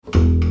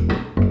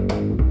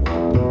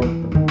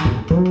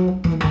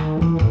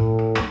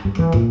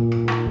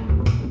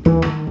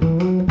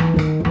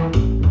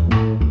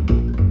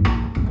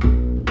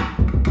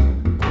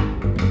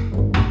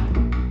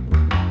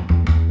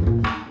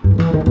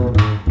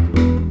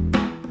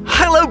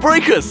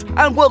Breakers,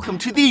 and welcome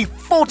to the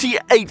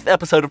 48th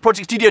episode of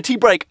Project Studio Tea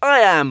Break. I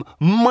am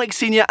Mike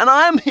Senior, and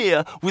I am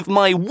here with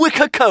my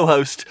wicker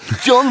co-host,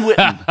 John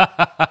Whitten.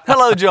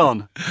 Hello,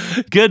 John.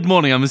 Good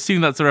morning. I'm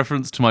assuming that's a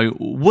reference to my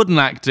wooden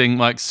acting,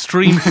 my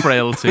extreme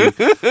frailty,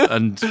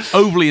 and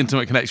overly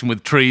intimate connection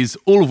with trees,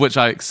 all of which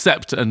I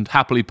accept and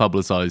happily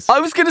publicise. I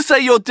was going to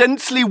say your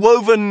densely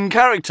woven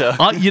character.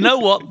 You know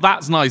what?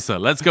 That's nicer.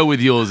 Let's go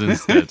with yours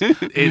instead.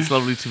 It's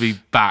lovely to be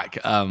back,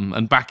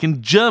 and back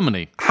in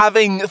Germany.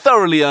 Having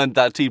thoroughly earned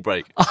that tea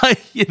break.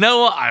 You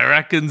know what? I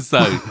reckon so.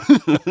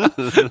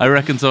 I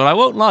reckon so. And I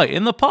won't lie.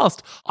 In the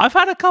past, I've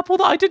had a couple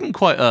that I didn't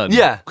quite earn.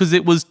 Yeah. Because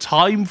it was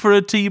time for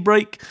a tea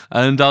break,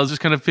 and I was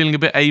just kind of feeling a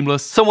bit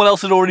aimless. Someone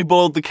else had already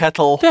boiled the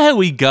kettle. There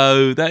we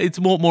go. It's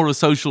more a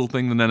social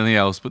thing than anything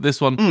else. But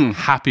this one,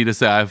 happy to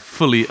say I've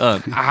fully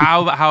earned.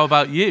 How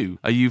about you?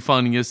 Are you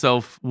finding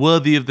yourself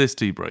worthy of this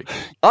tea break?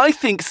 I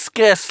think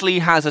scarcely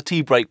has a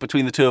tea break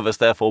between the two of us,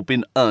 therefore,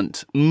 been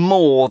earnt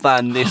more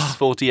than this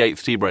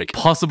 48th tea break.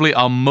 Possibly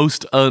our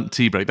most earned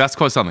tea break. That's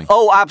quite something.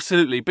 Oh,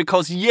 absolutely,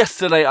 because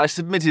yesterday I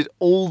submitted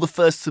all the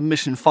first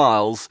submission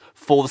files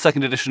for the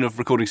second edition of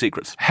Recording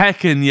Secrets.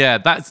 Heckin' yeah,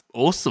 that's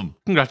awesome.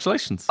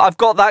 Congratulations. I've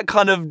got that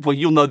kind of, well,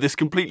 you'll know this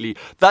completely,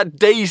 that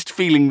dazed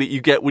feeling that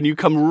you get when you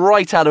come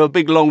right out of a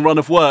big long run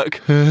of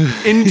work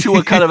into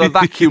a kind of a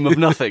vacuum of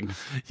nothing.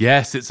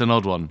 Yes, it's an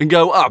odd one. And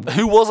go,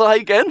 who was I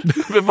again?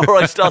 Before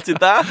I started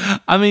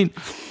that. I mean,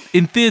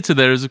 in theatre,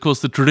 there is, of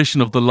course, the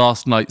tradition of the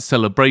last night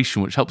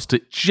celebration, which helps to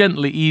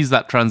gently ease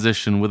that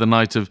transition with a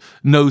night of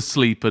no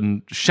sleep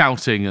and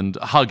shouting and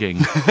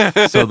hugging.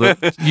 So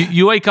that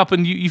you wake up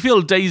and you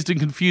feel dazed and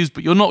confused,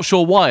 but you're not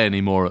sure why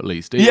anymore, at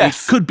least. It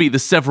could be the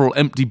several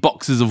empty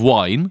boxes of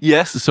wine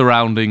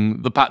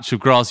surrounding the patch of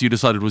grass you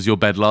decided was your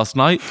bed last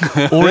night,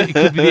 or it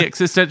could be the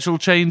existential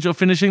change of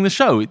finishing the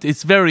show.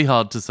 It's very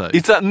hard to say.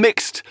 It's that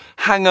mixed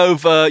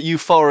hangover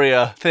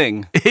euphoria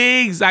thing.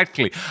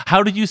 Exactly.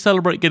 How did you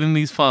celebrate getting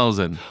these files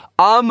in?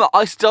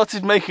 I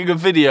started making a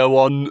video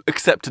on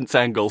acceptance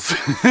angles.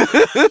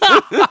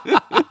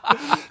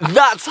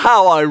 That's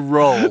how I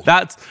roll.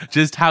 That's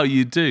just how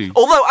you do.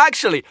 Although,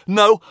 actually,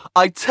 no,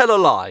 I tell a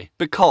lie,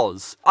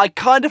 because I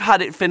kind of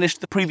had it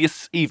finished the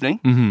previous evening,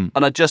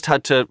 and I just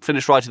had to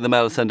finish writing the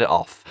mail and send it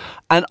off.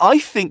 And I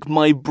think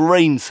my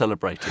brain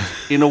celebrated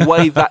in a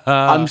way that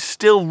I'm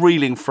still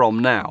reeling from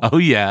now. Oh,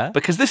 yeah?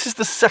 Because this is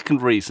the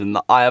second reason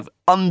that I have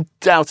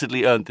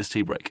undoubtedly earned this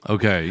tea break.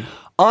 Okay.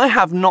 I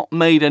have not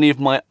made any of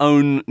my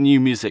own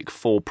new music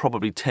for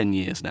probably 10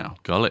 years now.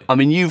 Golly. I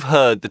mean, you've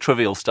heard the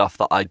trivial stuff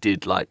that I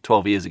did like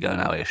 12 years ago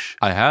now-ish.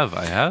 I have.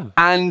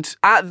 And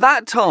at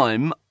that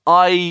time,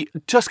 I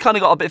just kind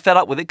of got a bit fed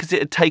up with it because it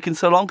had taken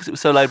so long, because it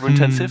was so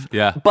labour-intensive.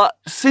 Yeah. But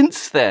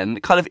since then,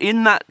 kind of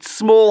in that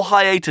small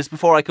hiatus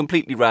before I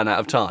completely ran out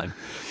of time,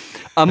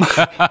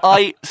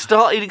 I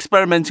started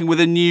experimenting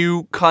with a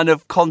new kind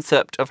of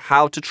concept of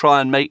how to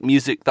try and make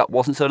music that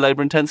wasn't so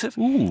labour-intensive.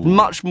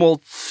 Much more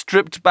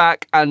stripped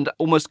back and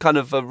almost kind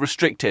of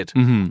restricted,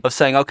 of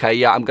saying, okay,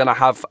 yeah, I'm going to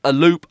have a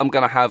loop, I'm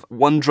going to have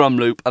one drum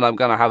loop, and I'm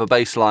going to have a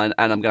bass line,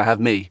 and I'm going to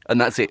have me,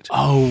 and that's it.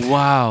 Oh,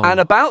 wow. And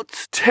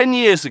about 10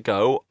 years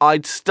ago,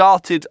 I'd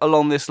started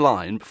along this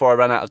line before I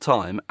ran out of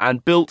time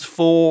and built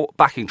 4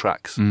 backing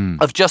tracks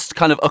of just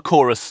kind of a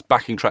chorus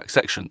backing track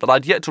section that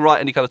I'd yet to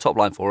write any kind of top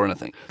line for or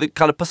anything. That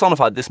kind of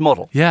personified this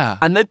model. Yeah.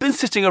 And they've been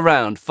sitting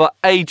around for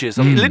ages.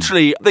 I mean,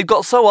 literally, they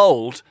got so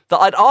old that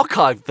I'd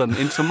archived them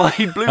into my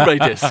Blu-ray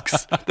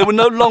discs. They were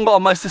no longer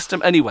on my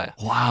system anywhere.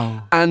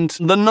 Wow. And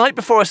the night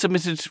before I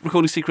submitted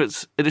Recording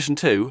Secrets Edition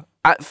 2,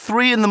 at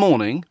 3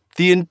 a.m,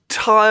 the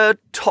entire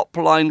top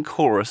line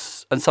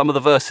chorus and some of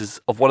the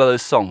verses of one of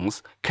those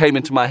songs came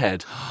into my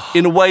head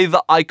in a way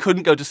that I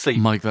couldn't go to sleep.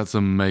 Mike, that's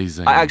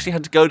amazing. I actually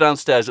had to go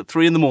downstairs at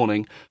 3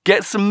 a.m,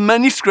 get some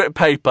manuscript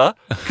paper,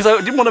 because I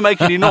didn't want to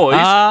make any noise.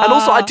 And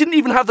also, I didn't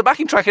even have the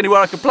backing track anywhere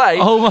I could play.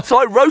 So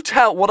I wrote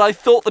out what I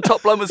thought the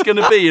top line was going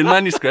to be in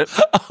manuscript.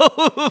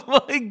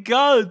 Oh my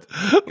God.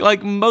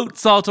 Like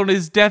Mozart on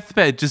his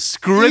deathbed, just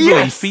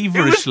scribbling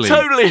feverishly. It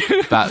was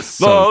totally. That's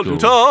so cool.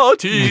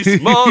 Malutatis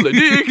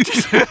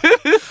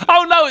maledictis.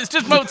 Oh no, it's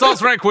just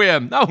Mozart's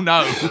Requiem. Oh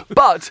no.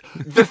 But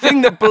the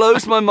thing that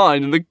blows my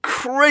mind, and the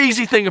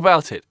crazy thing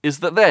about it, is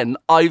that then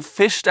I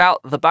fished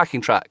out the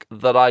backing track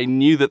that I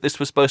knew that this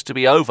was supposed to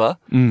be over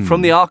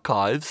from the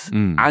archives,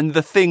 and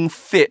the thing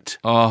fit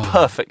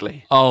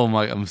perfectly. Oh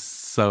my, I'm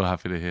so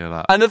happy to hear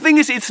that. And the thing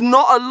is, it's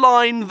not a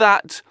line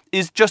that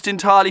is just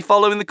entirely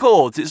following the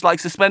chords. It's like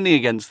suspending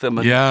against them.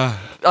 And yeah.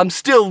 I'm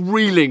still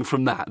reeling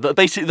from that. That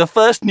basically the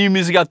first new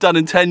music I've done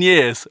in 10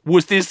 years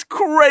was this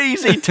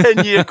crazy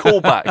 10-year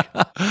callback.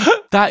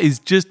 That is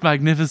just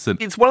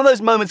magnificent. It's one of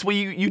those moments where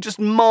you just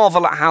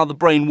marvel at how the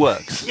brain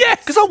works. Yes!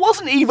 Because I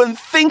wasn't even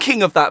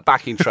thinking of that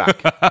backing track.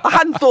 I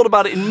hadn't thought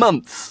about it in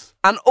months.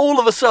 And all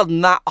of a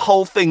sudden, that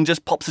whole thing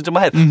just pops into my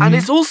head. And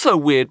it's also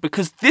weird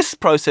because this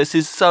process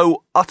is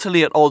so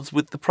utterly at odds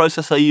with the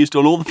process I used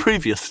on all the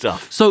previous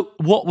stuff. So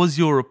what was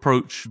your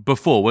approach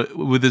before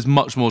with this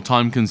much more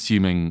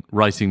time-consuming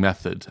writing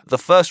method? The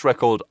first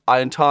record I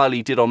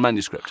entirely did on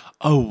manuscript.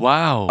 Oh,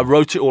 wow. I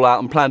wrote it all out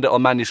and planned it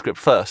on manuscript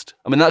first.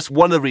 I mean, that's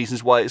one of the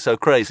reasons why it's so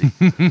crazy.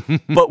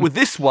 But with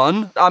this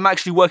one, I'm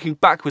actually working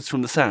backwards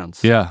from the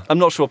sounds. Yeah. I'm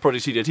not sure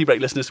Project Tea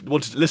Break listeners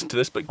wanted to listen to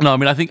this, but... No, I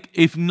mean, I think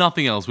if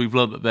nothing else, we've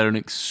learned that they're an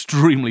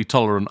extremely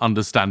tolerant,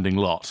 understanding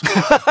lot.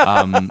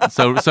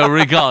 So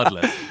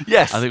regardless,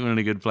 yes, I think we're in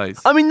a good place.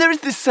 I mean, there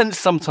is this sense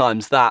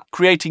sometimes that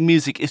creating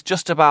music is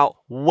just about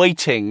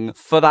waiting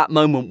for that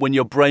moment when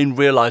your brain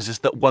realizes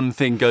that one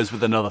thing goes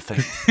with another thing.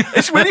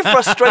 It's really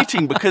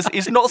frustrating because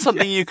it's not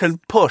something you can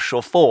push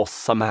or force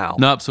somehow.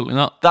 No, absolutely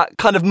not. That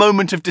kind of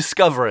moment of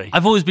discovery.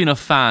 I've always been a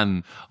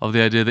fan of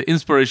the idea that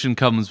inspiration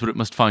comes, but it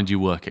must find you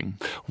working.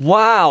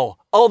 Wow.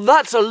 Oh,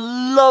 that's a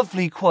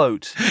lovely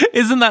quote.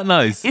 Isn't that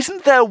nice?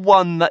 Isn't there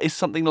one that is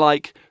something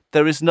like,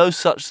 there is no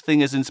such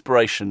thing as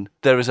inspiration,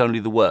 there is only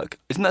the work?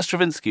 Isn't that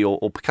Stravinsky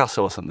or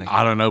Picasso or something?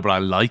 I don't know, but I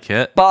like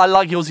it. But I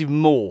like yours even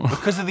more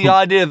because of the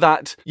idea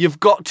that you've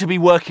got to be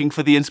working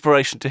for the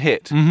inspiration to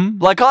hit.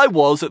 Mm-hmm. Like I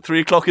was at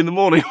 3 o'clock in the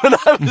morning when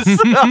I was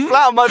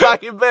flat on my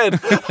back in bed.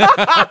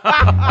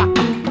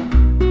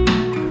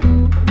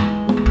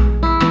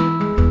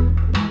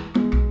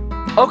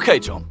 Okay,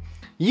 John.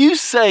 You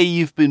say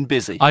you've been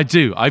busy. I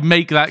do. I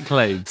make that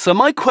claim. So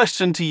my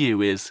question to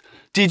you is,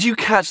 did you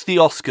catch the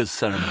Oscars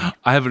ceremony?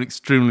 I have an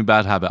extremely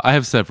bad habit. I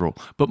have several,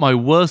 but my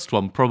worst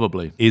one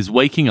probably is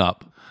waking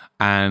up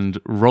and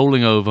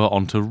rolling over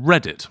onto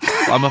Reddit.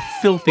 I'm a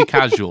filthy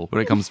casual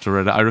when it comes to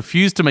Reddit. I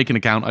refuse to make an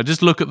account. I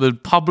just look at the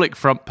public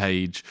front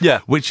page,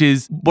 which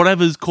is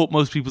whatever's caught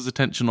most people's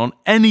attention on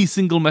any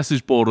single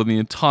message board on the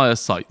entire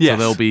site. Yes. So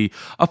there'll be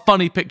a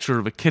funny picture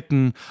of a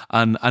kitten,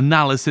 an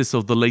analysis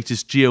of the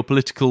latest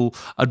geopolitical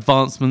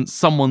advancements,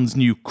 someone's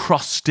new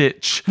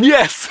cross-stitch,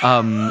 yes,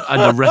 and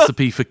a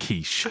recipe for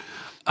quiche.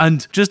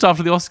 And just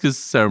after the Oscars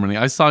ceremony,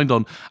 I signed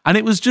on, and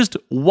it was just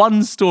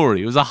one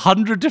story. It was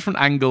 100 different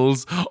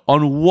angles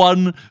on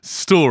one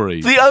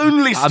story. The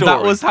only story. And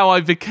that was how I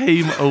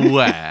became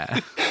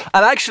aware.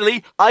 And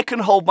actually, I can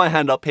hold my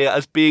hand up here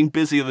as being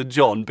busier than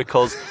John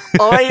because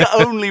I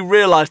only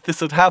realised this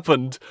had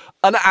happened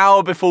an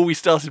hour before we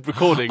started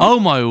recording. Oh,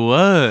 my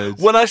word.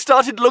 When I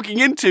started looking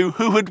into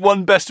who had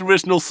won Best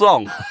Original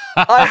Song.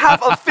 I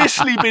have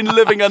officially been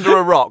living under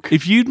a rock.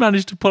 If you'd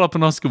managed to pull up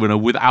an Oscar winner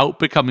without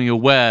becoming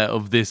aware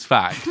of this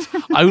fact,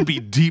 I would be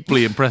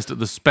deeply impressed at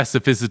the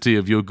specificity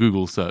of your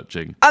Google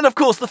searching. And of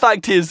course, the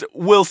fact is,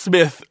 Will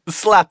Smith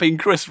slapping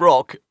Chris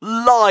Rock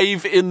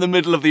live in the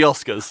middle of the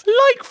Oscars.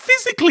 Like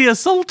physically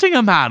assaulting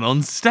a man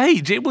on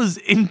stage. It was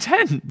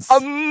intense.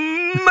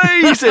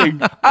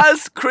 Amazing!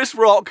 As Chris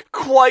Rock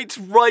quite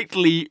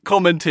rightly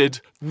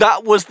commented,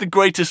 that was the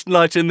greatest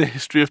night in the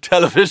history of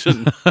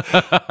television.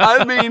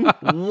 I mean,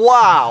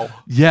 wow.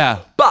 Yeah.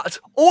 But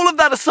all of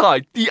that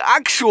aside, the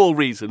actual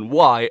reason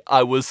why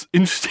I was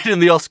interested in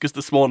the Oscars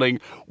this morning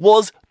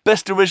was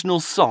Best Original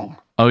Song.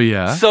 Oh,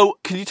 yeah? So,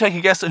 can you take a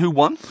guess at who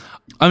won?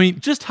 I mean,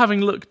 just having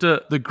looked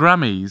at the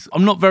Grammys,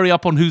 I'm not very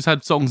up on who's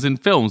had songs in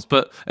films,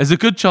 but there's a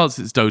good chance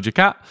it's Doja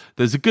Cat,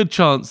 there's a good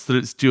chance that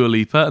it's Dua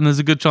Lipa, and there's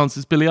a good chance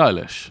it's Billie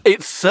Eilish.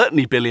 It's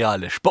certainly Billie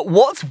Eilish, but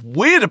what's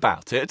weird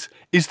about it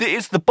is that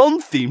it's the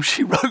Bond theme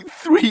she wrote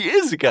 3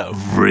 years ago.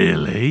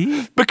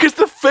 Really? Because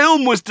the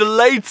film was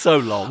delayed so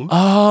long.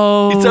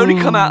 Oh. It's only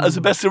come out as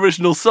a Best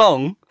Original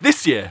Song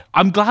this year.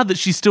 I'm glad that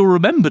she still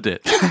remembered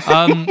it.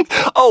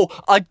 Oh,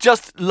 I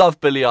just love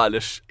Billie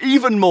Eilish.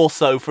 Even more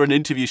so for an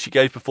interview she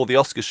gave before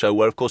the Oscars show,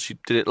 where of course she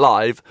did it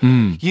live.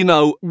 You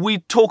know, we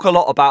talk a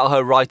lot about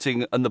her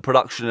writing and the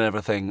production and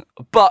everything,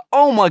 but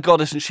oh my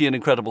God, isn't she an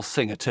incredible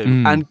singer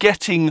too? And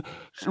getting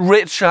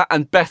richer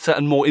and better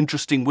and more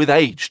interesting with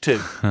age too.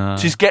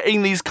 She's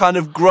getting these kind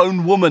of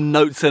grown woman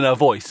notes in her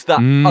voice that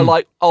are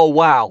like, oh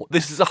wow,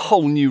 this is a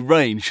whole new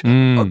range.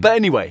 But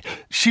anyway,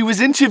 she was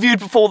interviewed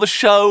before the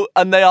show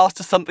and they asked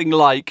her something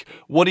like,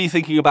 what are you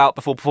thinking about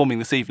before performing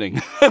this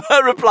evening? And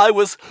her reply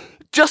was,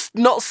 just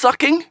not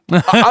sucking.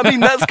 I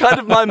mean, that's kind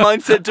of my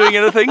mindset doing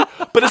anything,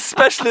 but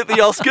especially at the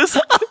Oscars.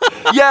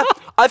 Yeah,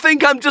 I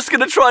think I'm just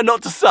going to try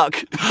not to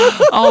suck.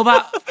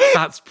 Oh,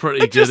 that's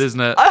pretty good, isn't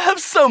it? I have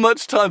so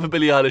much time for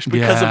Billie Eilish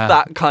because of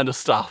that kind of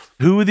stuff.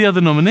 Who were the other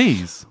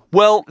nominees?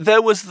 Well,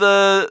 there was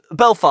the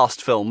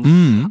Belfast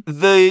film.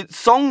 The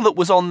song that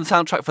was on the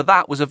soundtrack for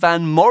that was a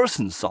Van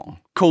Morrison song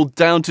called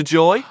Down to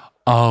Joy.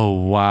 Oh,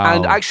 wow.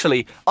 And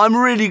actually, I'm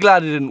really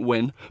glad it didn't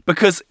win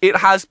because it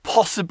has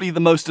possibly the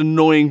most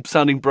annoying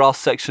sounding brass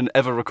section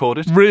ever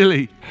recorded.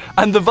 Really?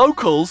 And the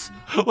vocals...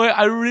 Wait,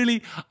 I really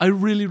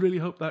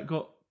hope that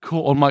got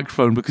caught on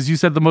microphone because you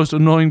said the most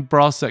annoying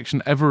brass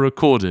section ever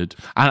recorded.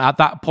 And at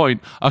that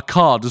point, a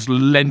car just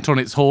leant on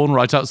its horn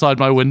right outside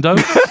my window.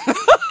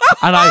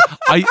 And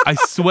I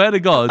swear to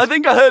God, I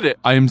think I heard it.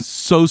 I am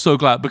so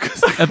glad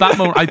because at that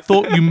moment I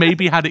thought you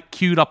maybe had it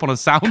queued up on a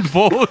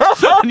soundboard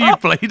and you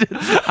played it.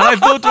 And I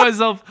thought to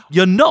myself,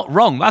 you're not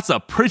wrong. That's a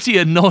pretty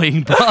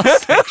annoying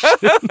brass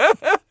section.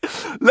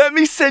 Let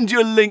me send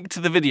you a link to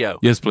the video.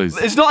 Yes, please.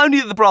 It's not only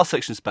that the brass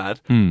section's bad,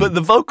 but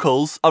the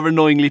vocals are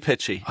annoyingly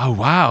pitchy. Oh,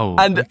 wow.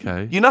 And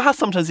okay. you know how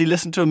sometimes you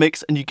listen to a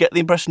mix and you get the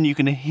impression you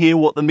can hear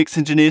what the mix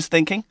engineer's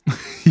thinking?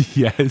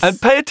 Yes.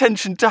 And pay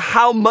attention to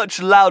how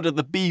much louder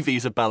the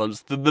BVs are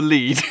balanced than the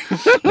lead.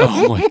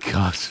 Oh, my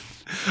God.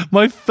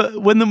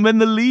 When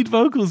the lead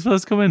vocals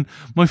first come in,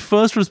 my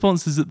first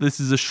response is that this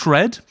is a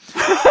shred.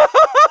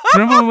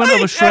 Remember when we went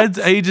over shreds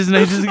ages and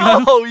ages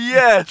ago? Oh,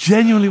 yes.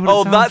 Genuinely what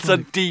it sounds that's like.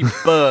 a deep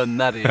burn,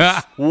 that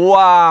is.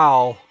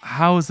 Wow.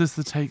 How is this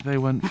the take they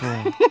went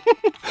for?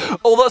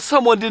 Although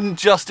someone didn't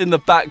just in the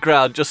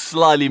background just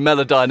slyly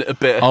melodyne it a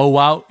bit. Oh,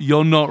 wow.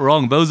 You're not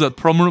wrong. Those are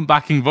prominent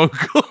backing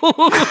vocals.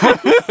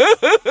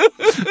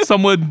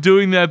 Someone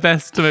doing their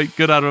best to make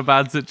good out of a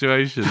bad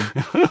situation.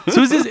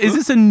 So is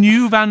this a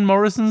new Van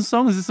Morrison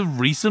song? Is this a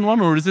recent one,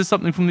 or is this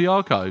something from the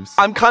archives?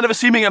 I'm kind of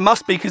assuming it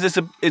must be because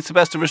it's the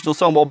best original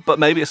song, well, but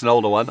maybe it's an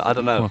older one. I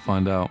don't know. We'll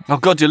find out. Oh,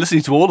 God, you're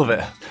listening to all of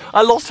it.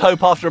 I lost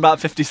hope after about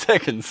 50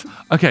 seconds.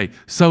 Okay,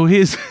 so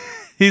here's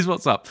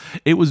what's up.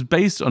 It was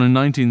based on a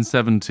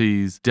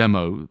 1970s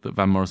demo that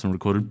Van Morrison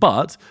recorded,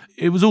 but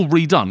it was all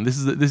redone. This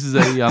is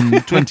a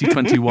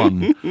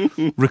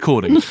 2021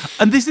 recording.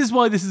 And this is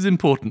why this is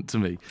important to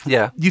me.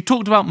 Yeah. You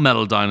talked about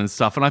Melodyne and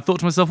stuff, and I thought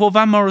to myself, well,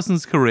 Van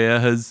Morrison's career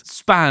has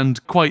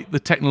spanned quite the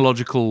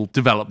technological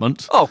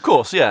development. Oh, of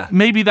course, yeah.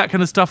 Maybe that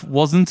kind of stuff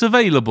wasn't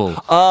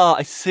available. Ah,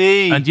 I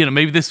see. And,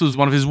 maybe this was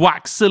one of his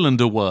wax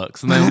cylinder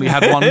works, and they only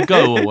had one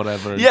go or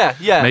whatever.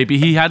 Yeah. Maybe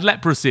he had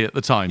leprosy at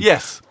the time.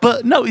 Yes.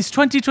 But no, it's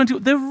 2020.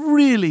 There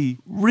really,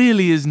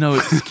 really is no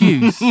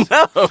excuse.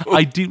 No.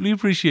 I deeply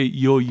appreciate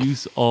your use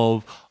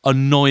of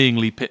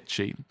annoyingly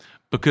pitchy.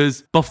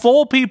 Because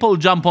before people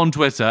jump on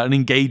Twitter and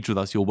engage with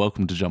us, you're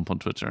welcome to jump on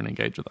Twitter and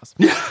engage with us.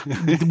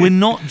 We're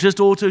not just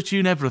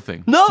auto-tune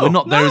everything. No, we're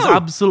not. There is no.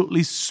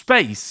 absolutely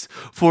space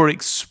for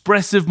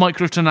expressive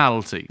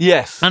microtonality.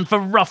 Yes. And for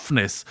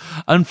roughness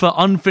and for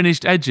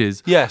unfinished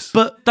edges. Yes.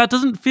 But that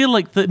doesn't feel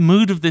like the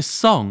mood of this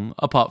song,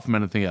 apart from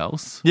anything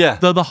else. Yeah.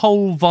 The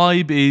whole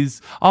vibe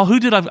is,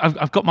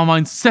 I've got my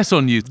mind set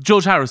on you,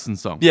 George Harrison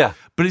song. Yeah.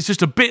 But it's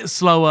just a bit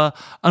slower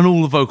and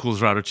all the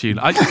vocals are out of tune.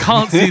 I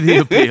can't see the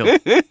appeal.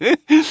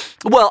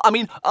 Well, I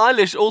mean,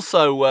 Eilish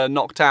also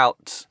knocked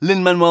out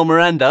Lin-Manuel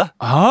Miranda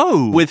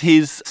Oh. with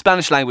his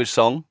Spanish language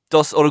song,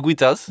 Dos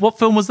Oruguitas, What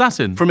film was that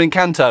in? from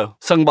Encanto,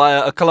 sung by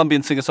a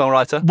Colombian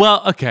singer-songwriter.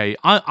 Well, okay,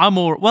 I'm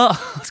all... Well,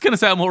 I was going to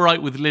say I'm all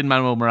right with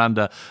Lin-Manuel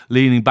Miranda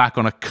leaning back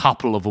on a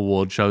couple of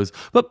award shows,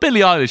 but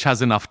Billie Eilish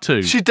has enough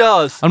too. She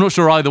does. I'm not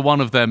sure either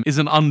one of them is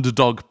an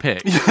underdog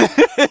pick.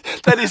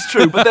 That is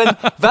true. But then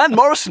Van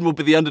Morrison will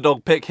be the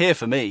underdog pick here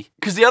for me,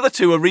 because the other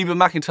two are Reba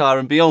McEntire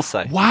and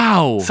Beyonce.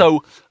 Wow.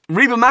 So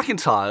Reba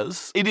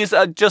McEntire's, it is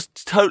a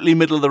just totally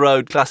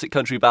middle-of-the-road classic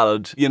country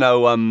ballad,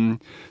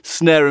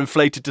 snare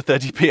inflated to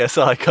 30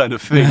 psi kind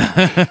of thing,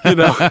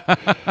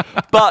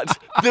 But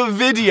the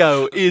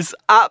video is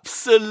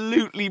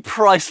absolutely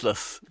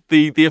priceless,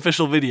 the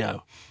official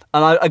video.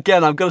 And I'm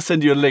going to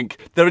send you a link.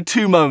 There are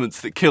two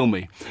moments that kill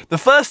me. The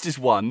first is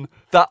one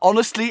that,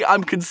 honestly,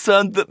 I'm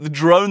concerned that the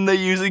drone they're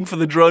using for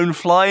the drone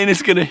fly-in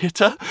is going to hit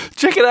her.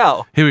 Check it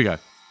out. Here we go.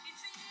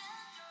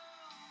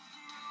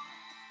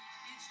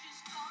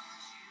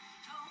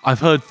 I've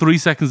heard 3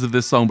 seconds of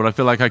this song, but I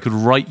feel like I could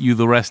write you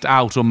the rest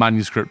out on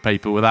manuscript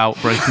paper without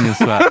breaking a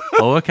sweat.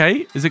 Oh,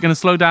 okay. Is it going to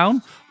slow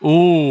down?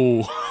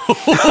 Oh.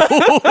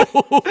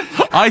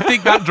 I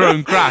think that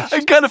drone crashed.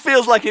 It kind of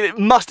feels like it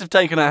must have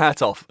taken her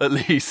hat off, at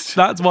least.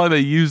 That's why they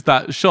used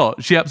that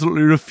shot. She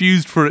absolutely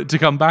refused for it to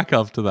come back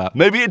after that.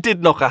 Maybe it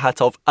did knock her hat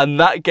off, and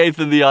that gave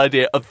them the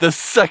idea of the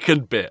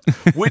second bit,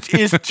 which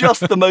is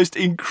just the most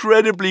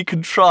incredibly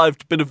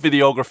contrived bit of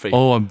videography.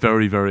 Oh, I'm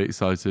very, very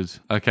excited.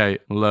 Okay,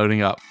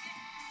 loading up.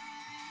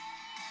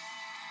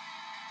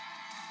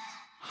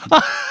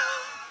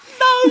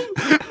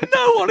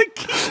 No, on a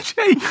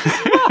keychain.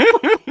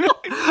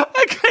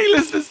 Okay,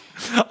 listeners,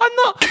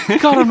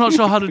 I'm not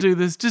sure how to do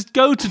this. Just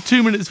go to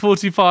 2 minutes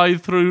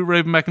 45 through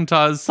Reba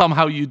McEntire's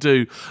Somehow You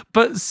Do.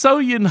 But so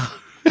you know,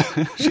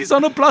 she's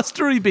on a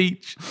blustery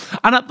beach,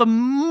 and at the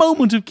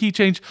moment of key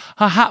change,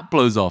 her hat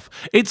blows off.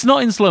 It's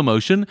not in slow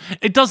motion.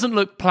 It doesn't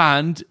look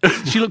planned.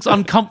 She looks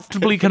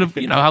uncomfortably kind of,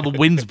 how the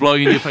wind's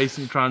blowing in your face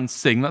and you try and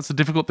sing. That's a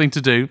difficult thing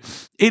to do.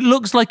 It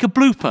looks like a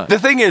blooper. The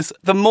thing is,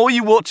 the more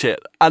you watch it,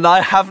 and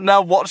I have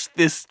now watched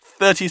this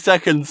 30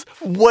 seconds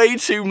way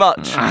too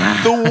much,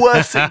 the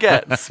worse it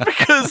gets.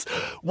 Because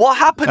what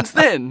happens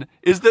then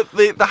is that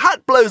the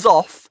hat blows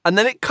off, and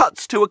then it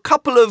cuts to a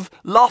couple of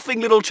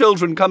laughing little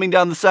children coming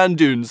down the sand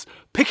dunes,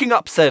 picking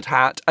up said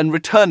hat and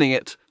returning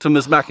it to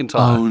Ms.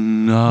 McEntire. Oh,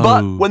 no.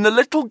 But when the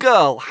little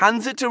girl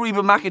hands it to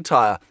Reba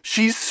McEntire,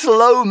 she's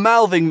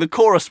slow-mouthing the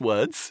chorus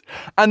words,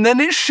 and then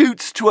it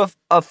shoots to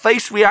a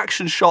face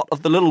reaction shot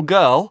of the little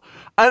girl,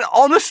 And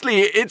honestly,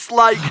 it's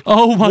like,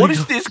 Oh my what is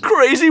God. this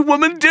crazy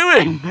woman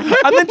doing?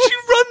 And then she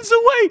runs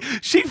away.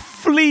 She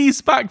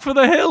flees back for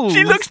the hills.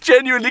 She looks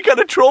genuinely kind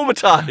of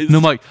traumatized. No,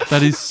 Mike,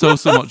 that is so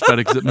much better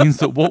because it means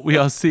that what we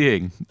are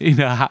seeing in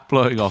a hat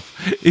blowing off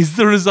is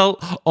the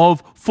result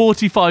of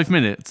 45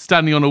 minutes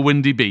standing on a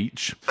windy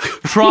beach,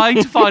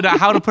 trying to find out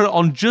how to put it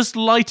on just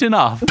light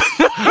enough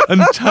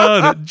and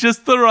turn at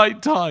just the right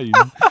time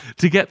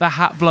to get the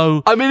hat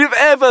blow. I mean, if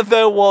ever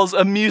there was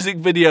a music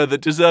video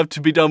that deserved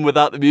to be done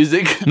without the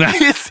music,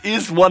 this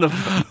is one of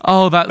them.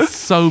 Oh, that's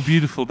so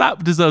beautiful.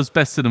 That deserves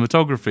best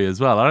cinematography as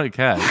well. I don't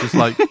care. Just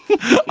like,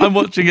 I'm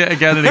watching it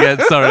again and again.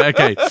 Sorry,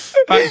 okay.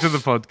 Back to the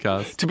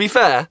podcast. To be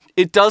fair,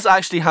 it does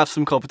actually have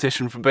some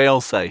competition from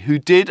Beyonce, who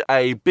did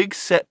a big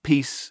set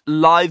piece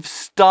live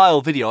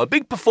style video, a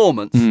big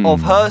performance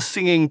of her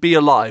singing Be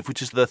Alive,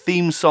 which is the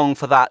theme song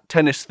for that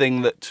tennis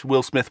thing that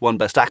Will Smith won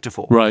Best Actor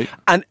for. Right.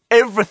 And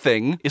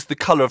everything is the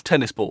colour of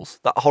tennis balls,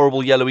 that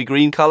horrible yellowy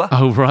green colour.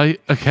 Oh,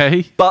 right.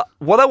 Okay. But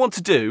what I want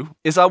to do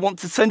is I want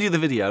to send you the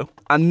video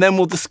and then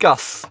we'll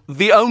discuss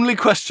the only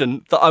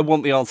question that I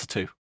want the answer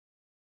to.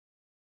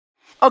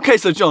 Okay,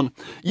 so John,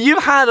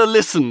 you've had a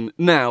listen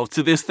now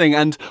to this thing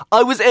and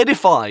I was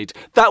edified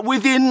that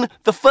within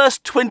the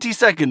first 20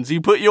 seconds you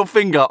put your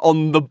finger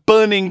on the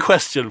burning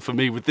question for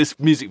me with this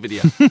music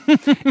video.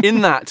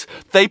 In that,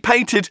 they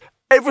painted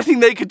everything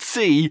they could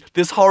see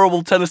this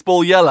horrible tennis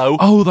ball yellow,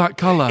 Oh, that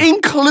colour.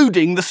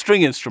 including the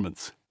string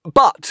instruments.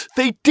 But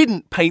they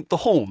didn't paint the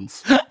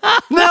horns.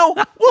 Now,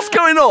 what's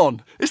going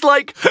on? It's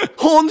like,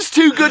 horns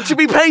too good to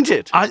be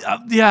painted.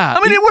 Yeah.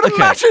 I mean, it would have Okay.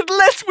 mattered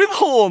less with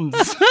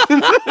horns.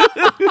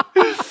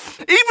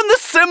 Even the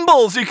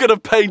cymbals you could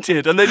have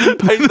painted, and they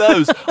didn't paint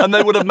those, and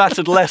they would have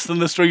mattered less than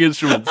the string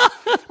instruments.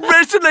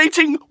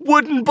 Resonating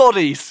wooden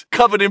bodies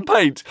covered in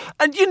paint.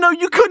 And you know,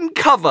 you couldn't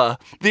cover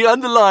the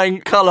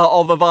underlying colour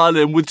of a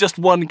violin with just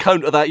one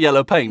coat of that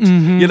yellow paint.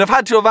 You'd have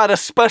had to have had a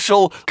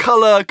special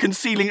colour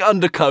concealing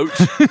undercoat.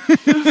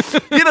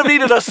 You'd have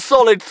needed a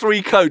solid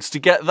 3 coats to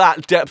get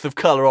that depth of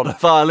colour on a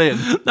violin.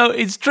 No,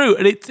 it's true.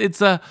 And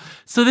it's a.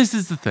 So this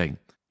is the thing.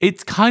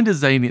 It's kind of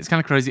zany. It's kind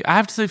of crazy. I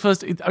have to say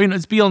first, it's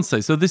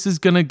Beyonce. So this is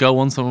going to go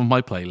on some of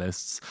my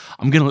playlists.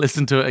 I'm going to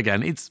listen to it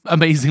again. It's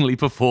amazingly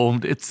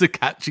performed. It's a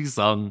catchy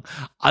song.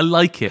 I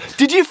like it.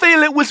 Did you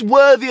feel it was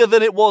worthier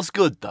than it was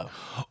good, though?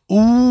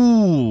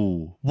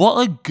 Ooh,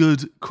 what a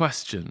good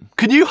question.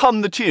 Can you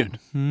hum the tune?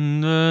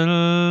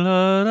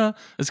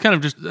 It's kind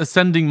of just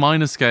ascending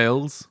minor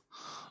scales.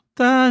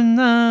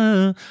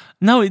 No.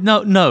 Is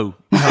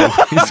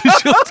the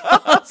short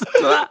answer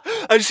to that.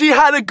 And she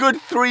had a good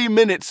 3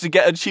 minutes to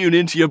get a tune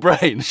into your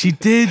brain. She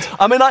did.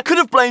 I mean, I could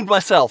have blamed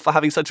myself for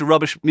having such a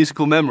rubbish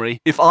musical memory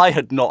if I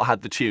had not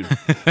had the tune.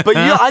 But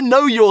I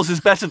know yours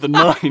is better than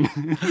mine.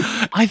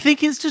 I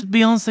think it's just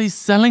Beyonce's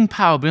selling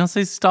power,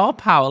 Beyonce's star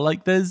power.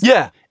 Like there's...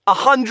 Yeah,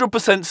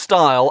 100%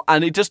 style,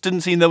 and it just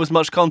didn't seem there was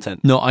much content.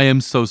 No, I am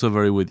so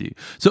very with you.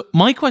 So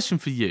my question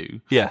for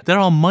you, there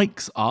are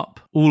mics up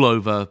all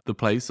over the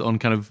place on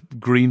kind of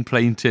green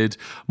painted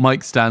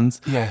mic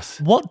stands.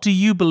 Yes. What do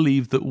you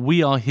believe that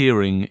we are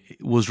hearing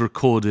was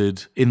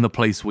recorded in the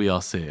place we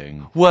are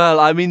seeing?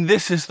 Well, I mean,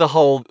 this is the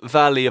whole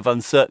valley of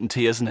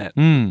uncertainty, isn't it?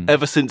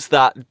 Ever since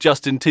that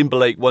Justin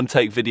Timberlake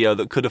one-take video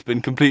that could have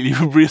been completely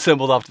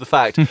reassembled after the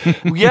fact.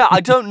 Yeah, I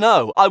don't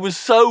know. I was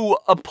so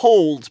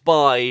appalled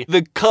by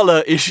the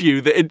colour issue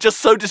that it just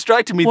so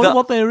distracted me.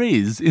 What there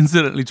is,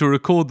 incidentally, to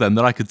record them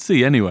that I could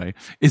see anyway,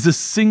 is a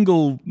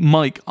single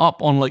mic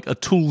up on like a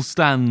tool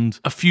stand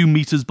a few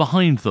meters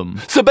behind them.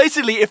 So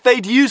basically, if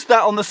they'd used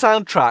that on the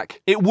soundtrack,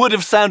 it would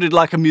have sounded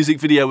like a music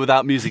video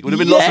without music. It would have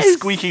been lots of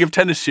squeaking of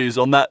tennis shoes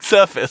on that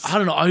surface. I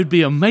don't know, I would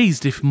be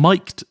amazed if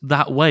mic'd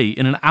that way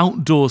in an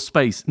outdoor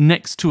space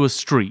next to a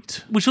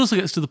street. Which also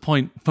gets to the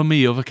point for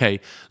me of, okay,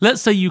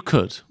 let's say you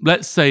could.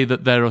 Let's say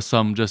that there are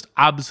some just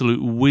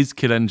absolute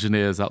whiz-kid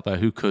engineers out there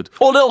who could.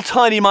 Or little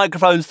tiny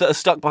microphones that are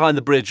stuck behind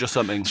the bridge or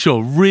something.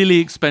 Sure, really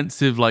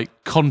expensive, like,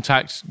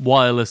 contact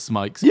wireless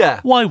mics. Yeah.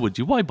 Why would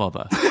you? Why bother?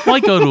 Why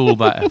go to all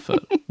that effort?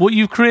 What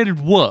you've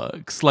created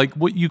works. Like,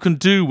 what you can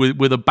do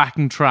with a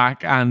backing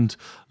track and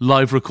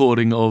live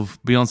recording of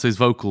Beyonce's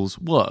vocals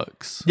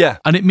works. Yeah.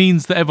 And it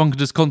means that everyone can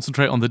just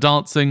concentrate on the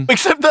dancing.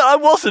 Except that I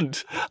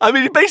wasn't. I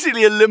mean, it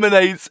basically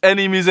eliminates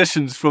any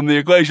musicians from the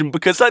equation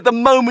because, like, the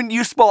moment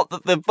you spot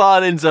that the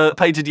violins are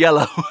painted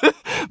yellow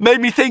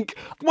made me think,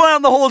 why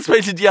aren't the horns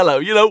painted yellow?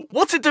 You know,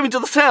 what's it doing to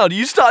the sound?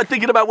 You started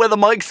thinking about where the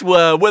mics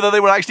were, whether they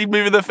were actually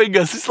moving their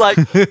fingers. It's like,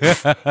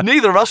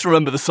 neither of us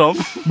remember the song.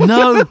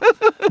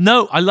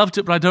 No, I loved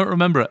it, but I don't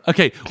remember it.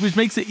 Okay, which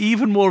makes it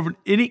even more of an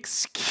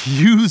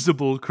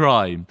inexcusable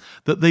crime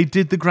that they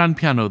did the grand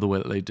piano the way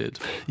that they did.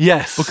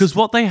 Yes. Because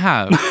what they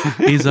have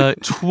is a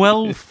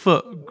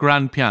 12-foot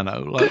grand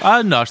piano. Like,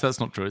 no, actually, that's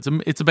not true.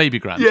 It's a baby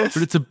grand. Yes.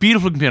 But it's a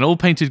beautiful piano, all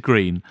painted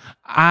green.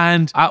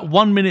 And at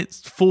 1 minute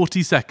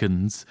 40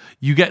 seconds,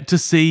 you get to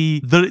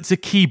see that it's a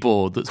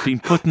keyboard that's been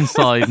put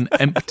inside an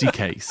empty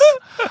case.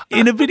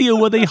 In a video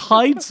where they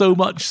hide so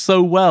much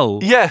so well.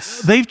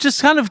 Yes. They've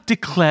just kind of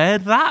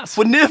declared that.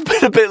 Well, have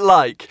been a bit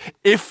like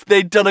if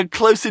they'd done a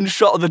close-in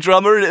shot of the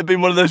drummer and it had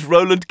been one of those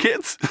Roland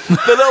kits,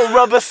 the little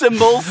rubber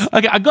cymbals.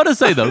 Okay, I got to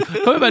say though,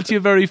 going back to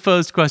your very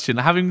first question,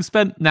 having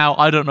spent now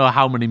I don't know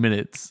how many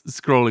minutes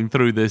scrolling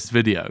through this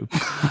video,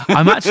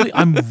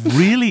 I'm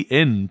really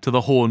into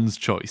the horns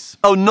choice.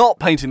 Oh, not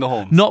painting the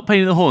horns. Not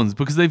painting the horns,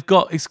 because they've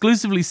got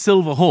exclusively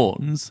silver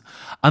horns,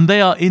 and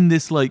they are in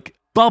this like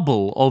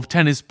bubble of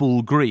tennis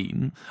ball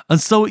green,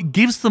 and so it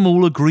gives them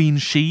all a green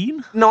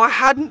sheen. No, I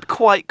hadn't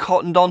quite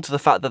cottoned on to the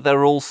fact that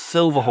they're all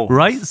silver horns.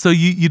 Right? So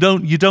you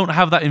don't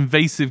have that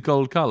invasive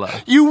gold colour.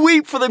 You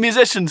weep for the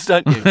musicians,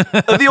 don't you?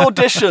 At the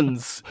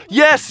auditions.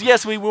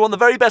 Yes, we want the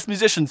very best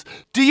musicians.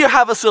 Do you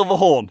have a silver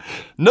horn?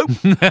 Nope.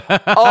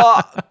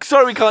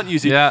 Sorry, we can't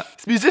use it. Yeah.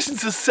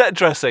 Musicians are set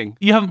dressing.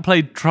 You haven't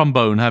played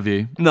trombone, have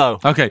you? No.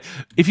 Okay.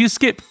 If you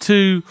skip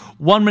to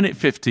 1 minute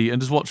 50 and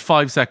just watch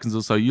 5 seconds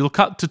or so, you'll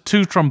cut to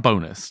 2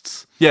 trombonists.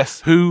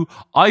 Yes. Who,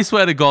 I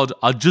swear to God,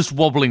 are just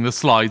wobbling the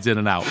slides in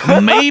and out.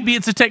 Maybe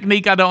it's a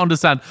technique I don't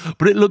understand,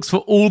 but it looks for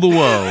all the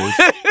world.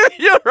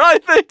 You're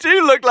right, they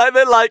do look like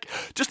they're like,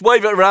 just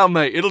wave it around,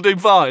 mate, it'll do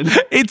fine.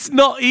 It's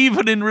not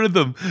even in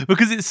rhythm,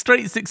 because it's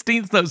straight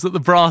 16th notes that the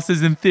brass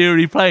is in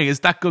theory playing. It's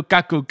daku,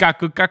 kaku,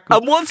 kaku, kaku.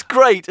 And what's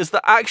great is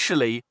that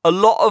actually a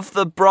lot of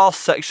the brass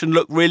section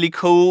look really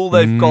cool.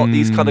 They've got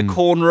these kind of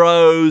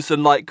cornrows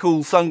and like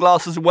cool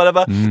sunglasses and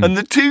whatever. And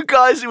the 2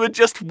 guys who are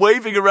just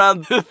waving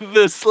around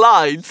the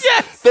slides,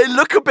 Yes! they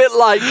look a bit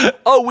like,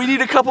 oh, we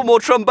need a couple more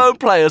trombone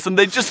players, and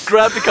they just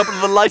grabbed a couple of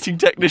the lighting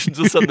technicians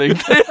or something.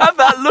 They have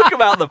that look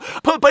about them.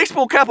 Put a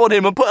baseball cap on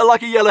him and put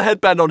like a yellow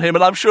headband on him,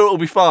 and I'm sure it'll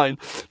be fine.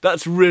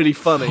 That's really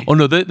funny. Oh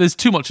no, there's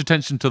too much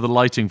attention to the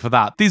lighting for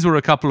that. These were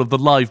a couple of the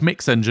live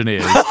mix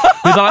engineers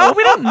who thought, oh,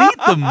 we don't need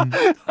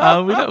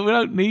them. We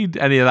don't need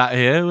any of that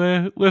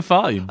here. We're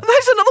fine. And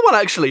there's another one,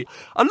 actually.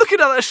 I'm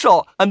looking at that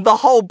shot, and the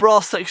whole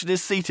brass section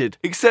is seated,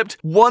 except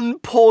one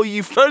poor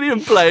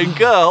euphonium playing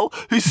girl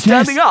who's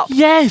standing up.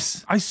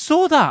 Yes, I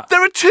saw that.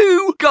 There are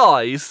 2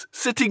 guys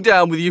sitting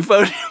down with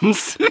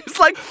euphoniums. It's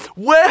like,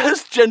 where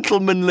has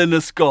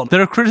gentlemanliness gone?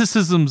 There are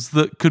criticisms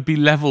that could be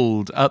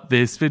levelled at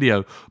this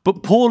video,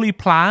 but poorly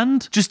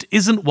planned just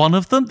isn't one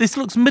of them. This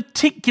looks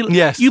meticulous.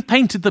 Yes. You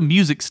painted the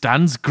music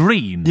stands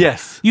green.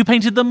 Yes. You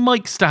painted the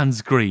mic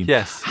stands green.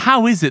 Yes.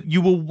 How is it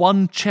you were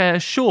 1 chair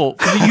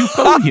short for the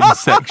euphonium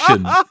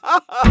section?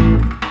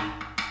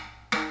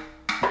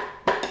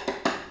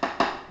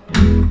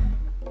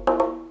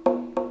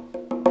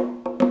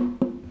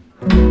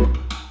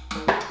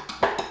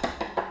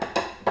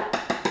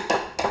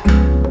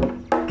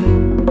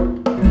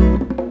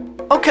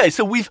 Okay,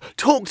 so we've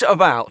talked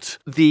about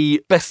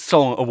the Best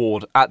Song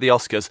Award at the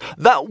Oscars.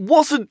 That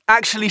wasn't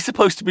actually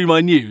supposed to be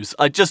my news.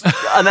 I just,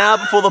 an hour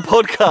before the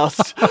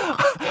podcast,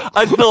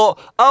 I thought,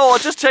 I'll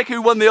just check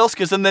who won the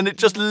Oscars, and then it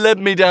just led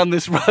me down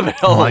this rabbit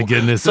hole. Oh my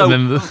goodness. So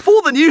And then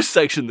for the news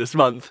section this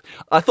month,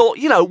 I thought,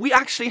 we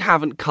actually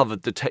haven't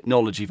covered the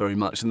technology very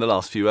much in the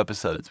last few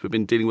episodes. We've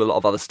been dealing with a lot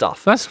of other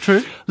stuff. That's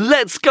true.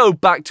 Let's go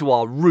back to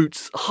our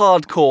roots,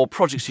 hardcore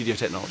Project Studio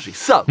technology.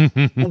 So,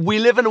 we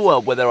live in a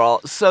world where there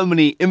are so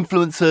many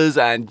influencers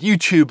and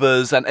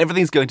YouTubers and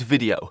everything's going to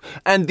video.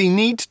 And the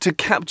need to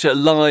capture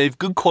live,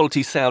 good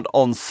quality sound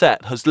on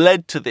set has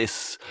led to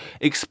this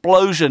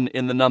explosion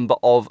in the number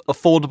of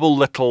affordable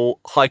little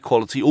high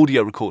quality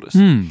audio recorders.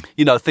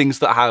 Things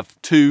that have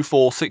 2,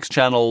 4, 6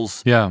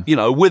 channels, Yeah.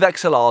 With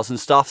XLRs and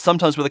stuff,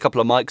 sometimes with a couple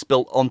of mics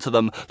built onto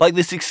them. Like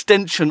this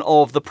extension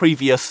of the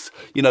previous,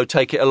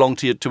 take it along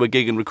to a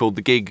gig and record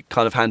the gig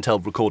kind of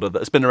handheld recorder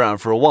that's been around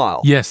for a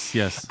while. Yes.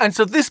 And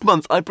so this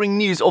month I bring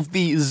news of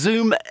the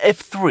Zoom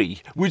F3,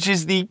 which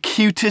is the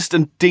cutest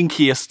and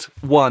dinkiest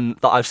one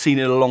that I've seen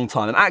in a long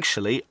time. And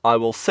actually, I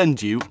will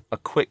send you a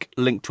quick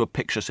link to a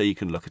picture so you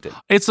can look at it.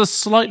 It's a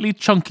slightly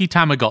chunky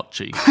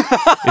Tamagotchi,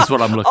 is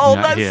what I'm looking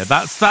at here.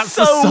 That's so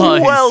the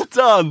size. well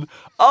done.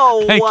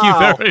 Oh, Thank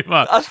wow. you very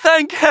much.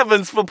 Thank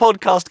heavens for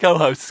podcast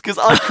co-hosts, because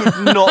I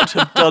could not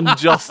have done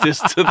justice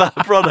to that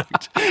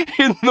product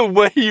in the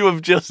way you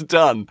have just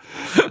done.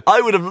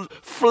 I would have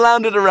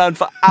floundered around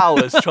for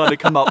hours trying to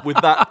come up with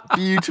that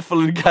beautiful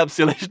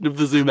encapsulation of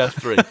the Zoom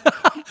F3.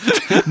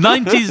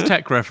 90s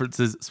tech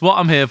references. It's what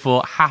I'm here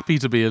for. Happy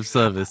to be of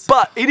service.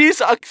 But it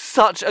is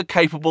such a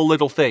capable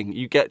little thing.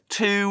 You get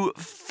 2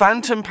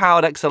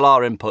 phantom-powered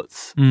XLR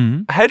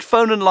inputs,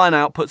 headphone and line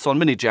outputs on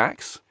mini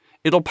jacks.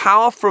 It'll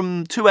power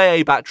from 2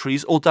 AA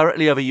batteries or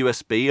directly over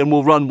USB and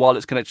will run while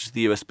it's connected to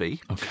the USB.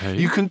 Okay.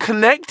 You can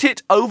connect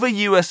it over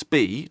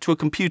USB to a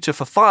computer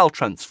for file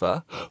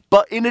transfer,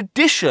 but in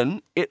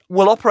addition, it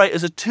will operate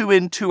as a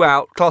 2-in,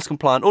 2-out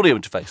class-compliant audio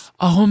interface.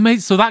 Oh,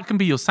 mate, so that can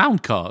be your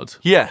sound card.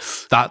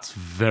 Yes. That's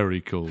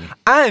very cool.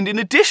 And in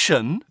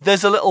addition,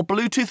 there's a little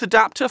Bluetooth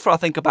adapter for, I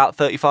think, about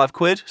 35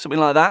 quid, something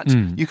like that.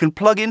 You can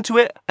plug into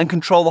it and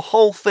control the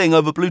whole thing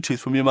over Bluetooth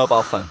from your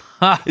mobile phone.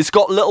 It's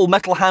got little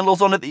metal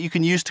handles on it that you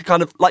can use to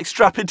kind of like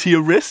strap into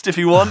your wrist if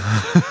you want.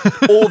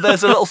 Or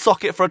there's a little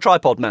socket for a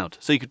tripod mount,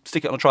 so you could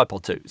stick it on a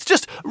tripod too. It's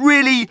just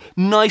really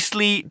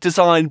nicely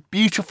designed,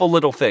 beautiful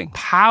little thing.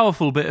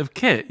 Powerful bit of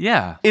kit,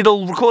 yeah.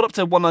 It'll record up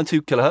to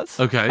 192 kilohertz.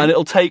 Okay. And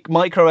it'll take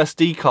micro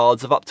SD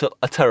cards of up to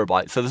a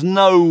terabyte. So there's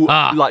no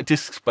like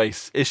disk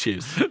space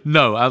issues.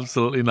 No,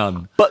 absolutely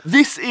none. But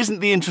this isn't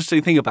the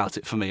interesting thing about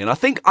it for me. And I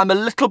think I'm a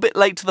little bit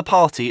late to the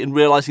party in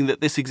realising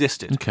that this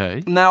existed.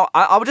 Okay. Now,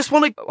 I just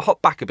want to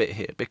hop back a bit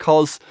here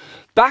because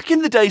back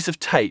in the days of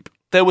tape,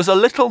 there was a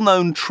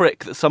little-known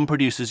trick that some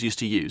producers used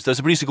to use. There's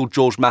a producer called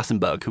George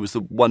Massenburg, who was the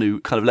one who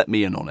kind of let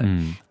me in on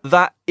it,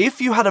 that if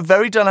you had a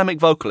very dynamic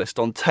vocalist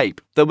on tape,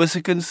 there was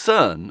a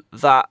concern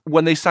that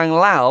when they sang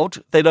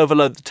loud, they'd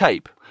overload the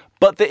tape.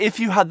 But that if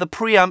you had the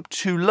preamp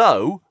too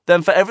low,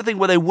 then for everything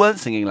where they weren't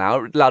singing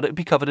loud, it'd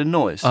be covered in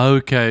noise.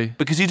 Okay.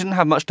 Because you didn't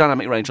have much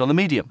dynamic range on the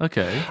medium.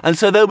 Okay. And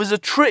so there was a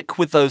trick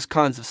with those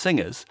kinds of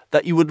singers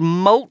that you would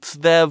mult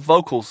their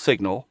vocal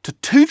signal to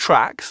 2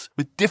 tracks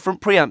with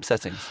different preamp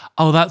settings.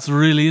 Oh, that's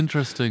really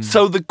interesting.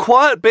 So the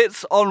quiet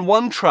bits on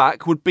one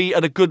track would be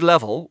at a good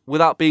level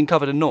without being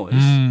covered in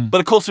noise. But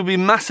of course it would be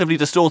massively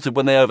distorted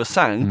when they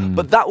oversang,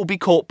 but that would be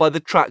caught by the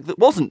track that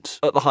wasn't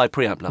at the high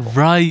preamp level.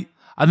 Right.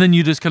 And then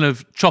you just kind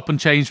of chop and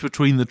change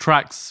between the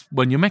tracks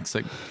when you're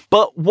mixing.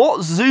 But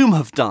what Zoom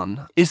have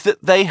done is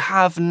that they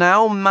have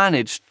now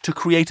managed to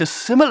create a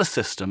similar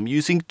system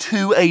using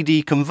 2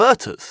 AD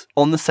converters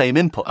on the same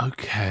input.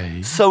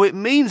 Okay. So it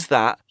means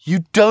that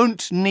you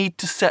don't need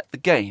to set the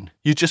gain.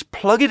 You just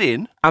plug it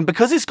in, and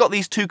because it's got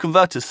these 2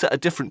 converters set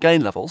at different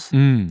gain levels,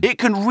 it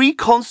can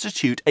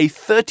reconstitute a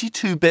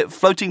 32-bit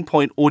floating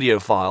point audio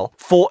file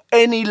for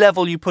any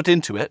level you put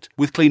into it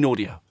with clean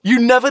audio. You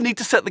never need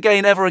to set the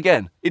gain ever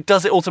again. It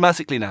does it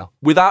automatically now,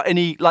 without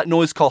any like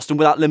noise cost and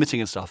without limiting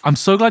and stuff. I'm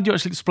so glad you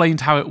actually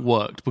explained how it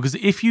worked, because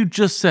if you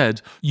just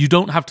said you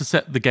don't have to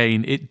set the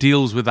gain, it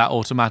deals with that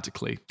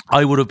automatically,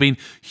 I would have been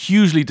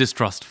hugely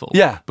distrustful.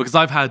 Yeah. Because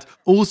I've had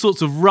all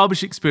sorts of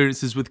rubbish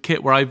experiences with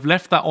kit where I've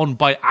left that on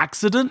by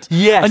accident.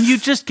 Yes. And you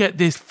just get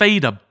this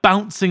fader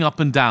bouncing up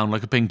and down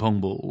like a ping pong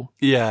ball.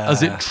 Yeah.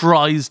 As it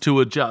tries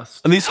to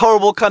adjust. And these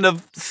horrible kind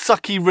of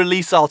sucky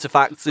release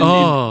artifacts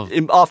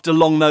in after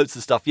long notes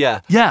and stuff,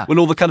 yeah. Yeah. When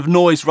all the kind of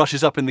noise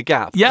rushes up in the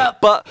gap. Yeah.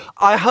 But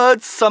I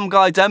heard some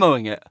guy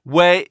demoing it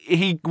where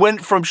he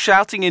went from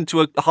shouting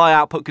into a high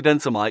output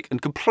condenser mic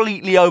and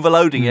completely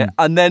overloading it,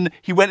 and then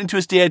he went into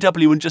his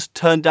DAW and just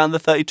turned down the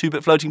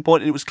 32-bit floating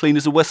point and it was clean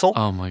as a whistle.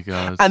 Oh my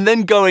God. And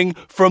then going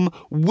from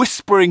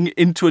whispering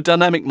into a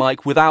dynamic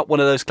mic without one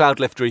of those cloud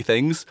liftery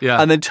things,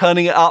 and then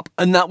turning it up,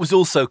 and that was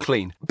also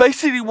clean.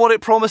 Basically what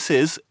it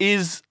promises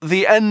is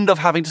the end of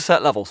having to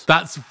set levels.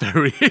 That's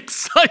very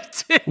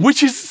exciting.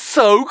 Which is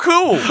so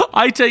cool.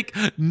 I take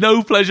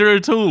no pleasure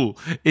at all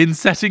in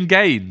setting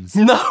gains.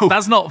 No.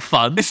 That's not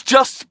fun. It's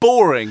just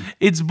boring.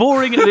 It's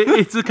boring. And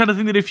it's the kind of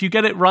thing that if you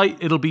get it right,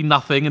 it'll be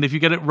nothing. And if you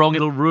get it wrong,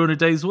 it'll ruin a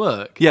day's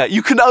work. Yeah,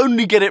 you can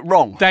only get it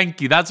wrong.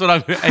 Thank you. That's what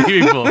I'm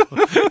aiming for.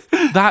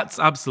 That's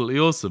absolutely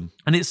awesome.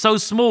 And it's so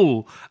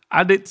small.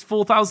 And it's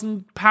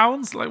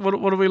 £4,000? Like,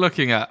 what are we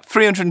looking at?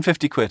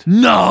 350 quid.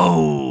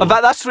 No! In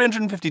fact, that's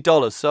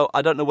 $350, so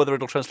I don't know whether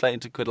it'll translate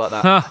into quid like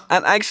that.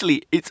 And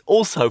actually, it's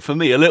also, for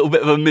me, a little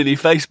bit of a mini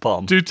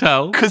facepalm. Do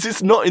tell. Because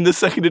it's not in the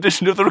second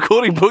edition of the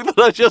recording book that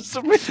I just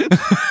submitted.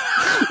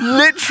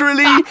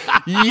 Literally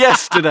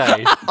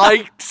yesterday,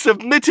 I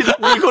submitted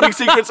the recording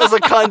secrets as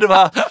a kind of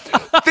a,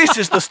 this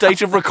is the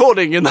state of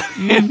recording in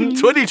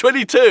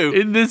 2022.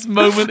 In this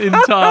moment in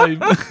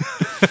time.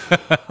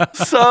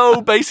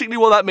 So basically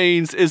what that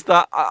means is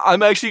that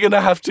I'm actually going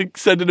to have to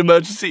send an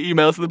emergency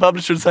email to the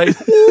publisher and say,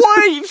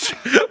 wait,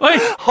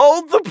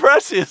 hold the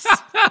presses.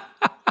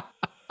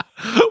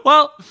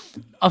 Well,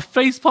 a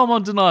facepalm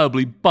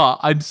undeniably, but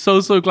I'm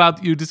so glad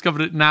that you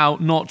discovered it now,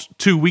 not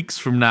 2 weeks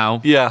from now.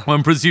 Yeah.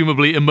 When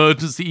presumably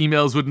emergency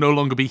emails would no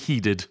longer be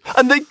heeded.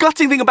 And the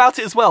gutting thing about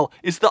it as well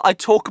is that I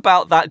talk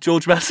about that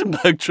George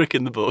Massenburg trick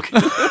in the book.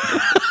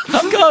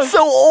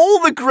 So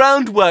all the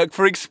groundwork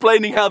for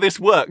explaining how this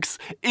works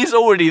is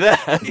already there.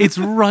 It's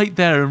right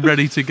there and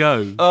ready to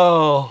go.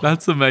 Oh.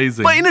 That's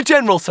amazing. But in a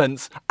general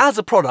sense, as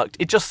a product,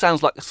 it just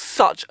sounds like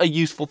such a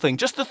useful thing.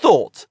 Just the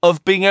thought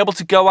of being able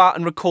to go out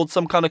and record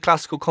some kind of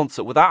classical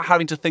concert without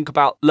having to think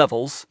about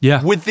levels.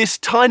 Yeah. With this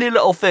tiny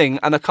little thing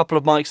and a couple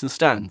of mics and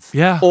stands.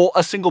 Yeah. Or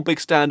a single big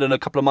stand and a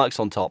couple of mics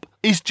on top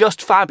is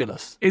just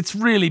fabulous. It's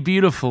really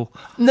beautiful.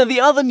 Now, the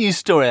other news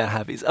story I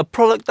have is a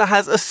product that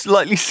has a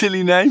slightly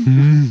silly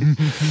name.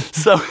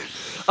 So,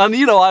 and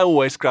you know, I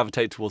always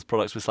gravitate towards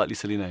products with slightly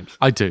silly names.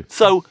 I do.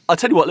 So, I'll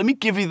tell you what, let me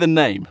give you the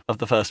name of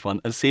the first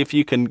one and see if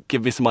you can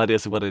give me some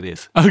ideas of what it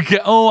is. Okay.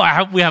 Oh,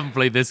 we haven't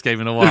played this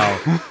game in a while.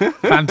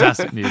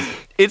 Fantastic news.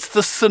 It's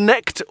the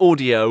Sonect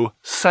Audio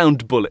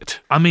Sound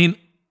Bullet. I mean,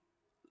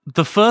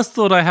 the first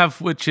thought I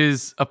have, which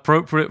is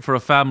appropriate for a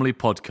family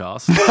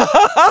podcast,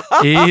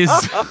 is...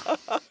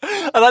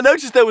 And I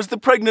noticed there was the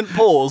pregnant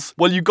pause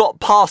when you got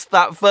past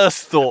that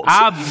first thought.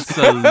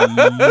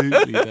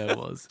 Absolutely, there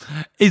was.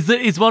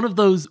 It's one of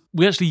those.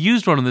 We actually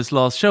used one on this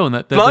last show, and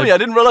that. Blimey, I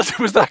didn't realise it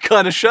was that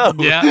kind of show.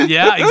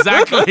 Yeah,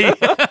 exactly.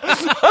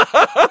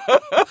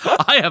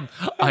 I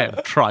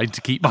am trying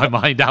to keep my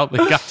mind out the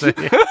gutter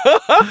here.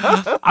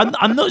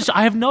 I'm not sure.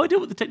 I have no idea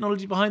what the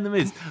technology behind them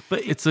is,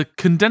 but it's a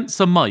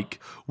condenser mic,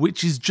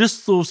 which is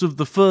just sort of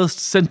the first 1.5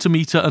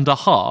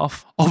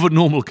 centimeters of a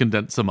normal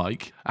condenser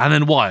mic, and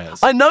then wires.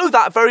 I know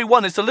that very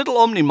one. It's a little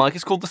Omni mic.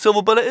 It's called the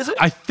Silver Bullet, is it?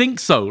 I think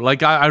so.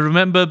 Like, I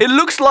remember... It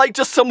looks like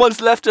just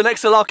someone's left an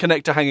XLR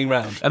connector hanging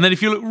around. And then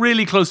if you look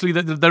really closely,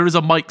 there is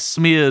a mic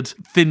smeared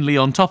thinly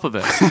on top of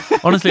it.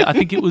 Honestly, I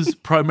think it was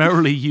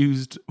primarily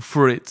used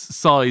for its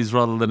size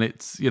rather than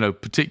its,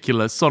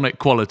 particular sonic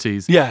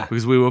qualities. Yeah.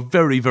 Because we were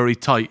very, very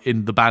tight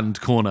in the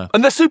band corner.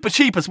 And they're super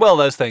cheap as well,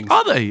 those things.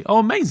 Are they? Oh,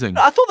 amazing.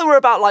 I thought they were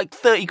about like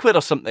 30 quid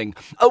or something.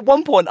 At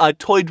one point, I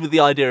toyed with the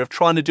idea of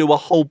trying to do a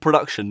whole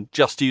production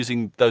just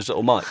using those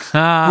little mics.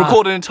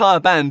 Record an entire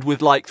band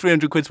with like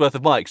 300 quid's worth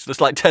of mics.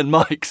 That's like 10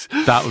 mics.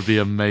 That would be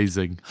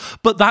amazing.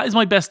 But that is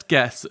my best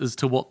guess as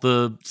to what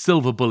the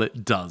Silver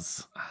Bullet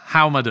does.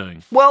 How am I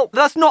doing? Well,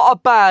 that's not a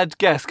bad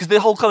guess, because the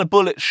whole kind of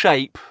bullet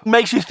shape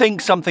makes you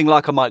think something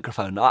like a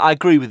microphone. I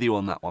agree with you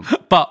on that one.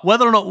 But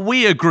whether or not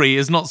we agree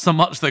is not so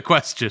much the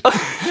question.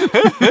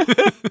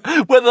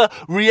 Whether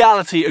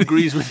reality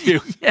agrees with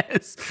you.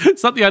 Yes.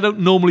 Something I don't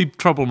normally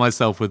trouble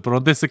myself with, but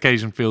on this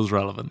occasion feels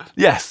relevant.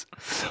 Yes.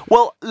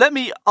 Well, let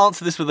me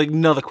answer this with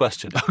another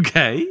question.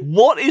 Okay.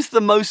 What is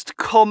the most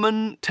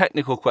common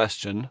technical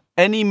question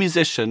any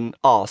musician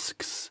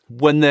asks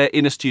when they're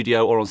in a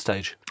studio or on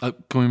stage?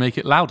 Can we make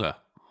it louder?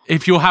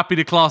 If you're happy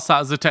to class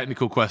that as a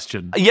technical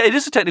question. Yeah, it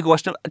is a technical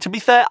question. To be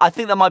fair, I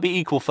think that might be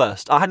equal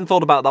first. I hadn't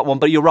thought about that one,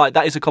 but you're right.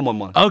 That is a common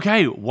one.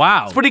 Okay,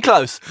 wow. It's pretty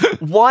close.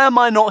 Why am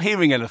I not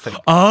hearing anything?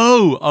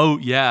 Oh,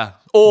 yeah.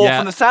 Or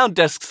from the sound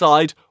desk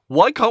side,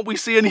 why can't we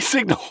see any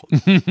signal?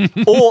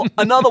 Or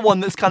another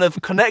one that's kind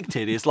of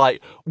connected is like,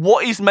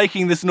 what is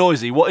making this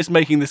noisy? What is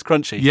making this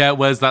crunchy? Yeah,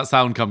 where's that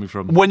sound coming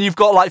from? When you've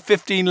got like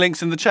 15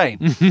 links in the chain,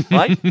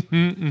 right?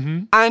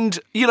 And,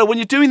 when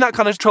you're doing that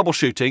kind of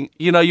troubleshooting,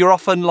 you're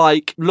often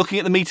like looking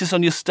at the meters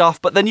on your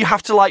stuff, but then you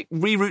have to like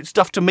reroute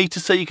stuff to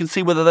meters so you can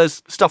see whether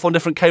there's stuff on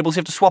different cables.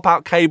 You have to swap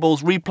out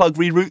cables, replug,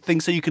 reroute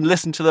things so you can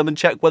listen to them and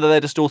check whether they're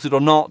distorted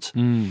or not.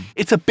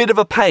 It's a bit of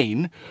a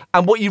pain.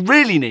 And what you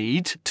really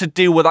need to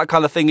deal with that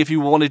kind of thing, if you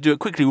want to do it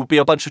quickly, would be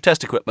a bunch of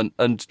test equipment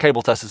and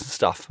cable testers and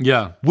stuff.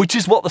 Yeah. Which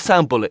is what the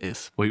Sound Bullet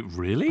is. Wait,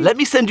 really? Let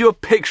me send you a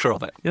picture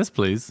of it. Yes,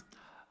 please.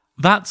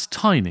 That's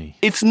tiny.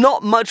 It's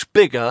not much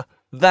bigger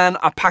than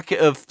a packet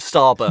of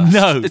Starburst.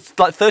 No. It's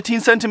like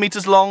 13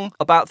 centimetres long,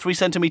 about 3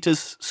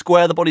 centimetres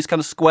square. The body's kind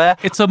of square.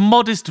 It's a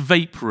modest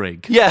vape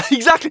rig. Yeah,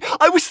 exactly.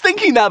 I was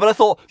thinking that, but I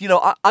thought,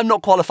 I'm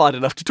not qualified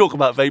enough to talk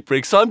about vape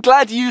rigs, so I'm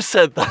glad you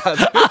said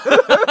that.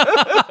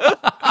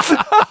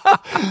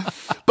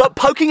 But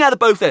poking out of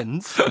both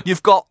ends,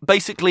 you've got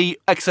basically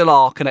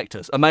XLR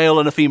connectors, a male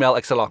and a female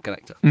XLR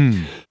connector.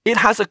 It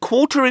has a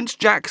 1/4-inch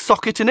jack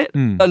socket in it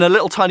and a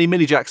little tiny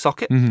mini jack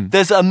socket.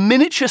 There's a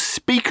miniature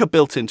speaker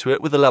built into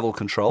it with a level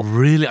control.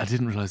 Really? I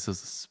didn't realise there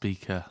was a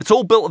speaker. It's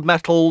all built of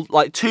metal,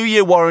 like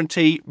 2-year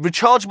warranty,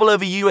 rechargeable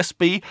over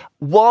USB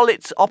while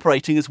it's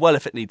operating as well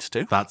if it needs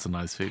to. That's a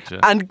nice feature.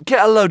 And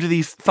get a load of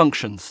these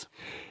functions.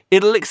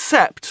 It'll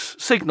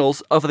accept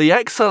signals over the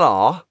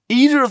XLR,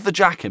 either of the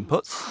jack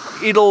inputs.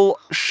 It'll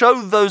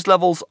show those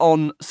levels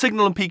on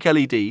signal and peak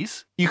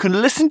LEDs. You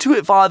can listen to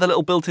it via the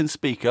little built-in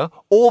speaker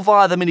or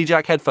via the mini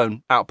jack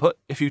headphone output,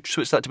 if you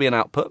switch that to be an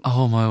output.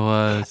 Oh, my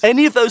word.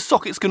 Any of those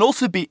sockets can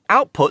also be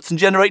outputs and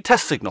generate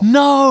test signal.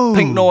 No!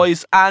 Pink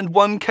noise and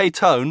 1K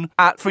tone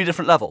at 3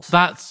 different levels.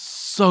 That's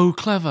so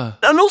clever.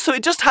 And also,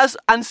 it just has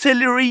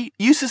ancillary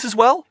uses as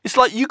well. It's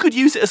like you could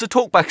use it as a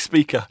talkback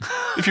speaker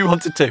if you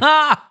wanted to.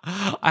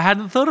 I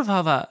hadn't thought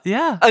about that.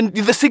 Yeah. And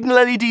the signal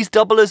LEDs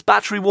double as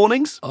battery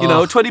warnings.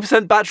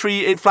 20% battery,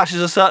 it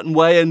flashes a certain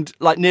way, and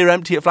like near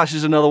empty, it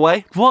flashes another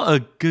way. What a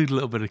good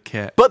little bit of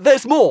kit. But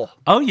there's more.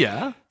 Oh,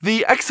 yeah?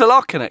 The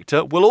XLR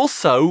connector will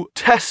also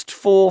test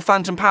for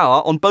phantom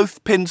power on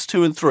both pins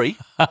 2 and 3.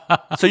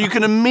 So you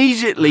can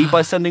immediately,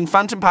 by sending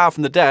phantom power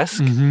from the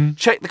desk,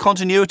 check the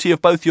continuity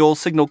of both your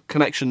signal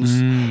connections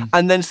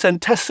and then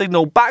send test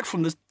signal back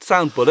from the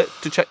Sound Bullet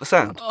to check the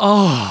sound.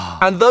 Oh.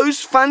 And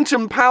those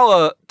phantom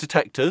power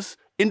detectors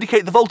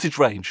indicate the voltage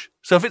range.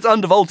 So if it's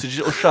under voltage,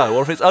 it'll show,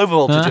 or if it's over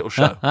voltage, it'll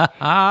show.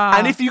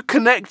 And if you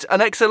connect an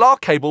XLR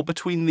cable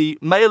between the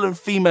male and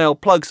female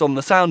plugs on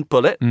the Sound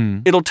Bullet,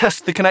 it'll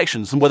test the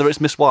connections and whether it's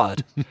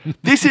miswired.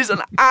 This is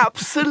an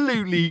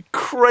absolutely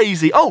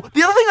crazy... Oh,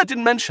 the other thing I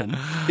didn't mention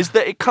is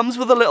that it comes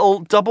with a little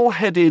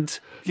double-headed,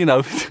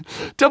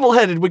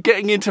 double-headed, we're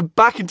getting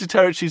back into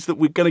territories that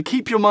we're going to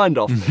keep your mind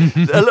off.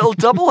 A little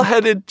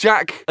double-headed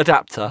jack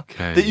adapter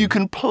that you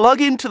can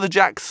plug into the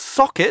jack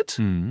socket.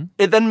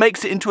 It then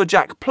makes it into a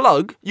jack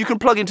plug. You can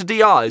plug into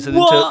DIs and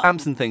into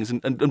amps and things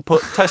and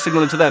put test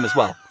signal into them as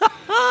well.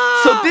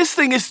 So this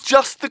thing is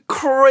just the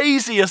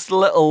craziest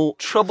little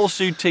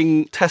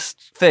troubleshooting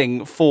test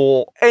thing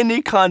for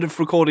any kind of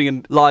recording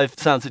and live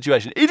sound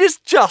situation. It is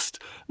just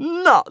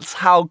nuts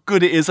how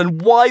good it is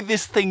and why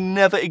this thing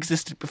never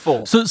existed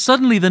before. So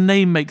suddenly the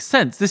name makes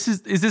sense.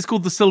 Is this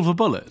called the Silver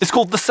Bullet? It's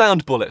called the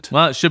Sound Bullet.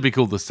 Well, it should be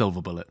called the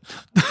Silver Bullet.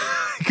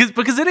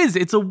 because it is.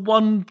 It's a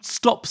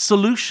one-stop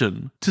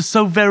solution to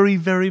so very,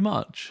 very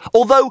much.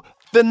 Although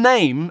the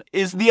name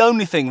is the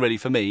only thing really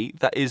for me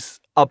that is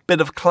a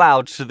bit of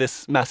cloud to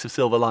this massive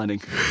silver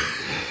lining.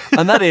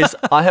 And that is,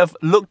 I have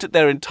looked at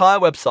their entire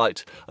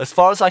website. As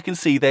far as I can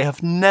see, they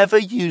have never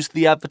used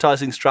the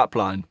advertising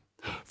strapline.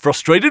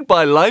 Frustrated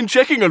by line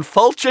checking and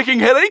fault checking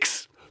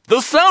headaches?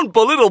 The Sound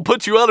Bullet will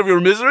put you out of your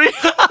misery.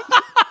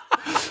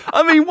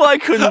 I mean, why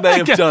couldn't they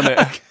have done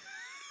it?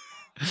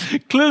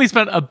 Clearly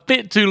spent a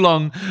bit too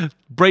long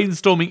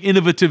brainstorming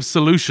innovative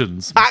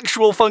solutions.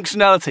 Actual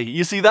functionality.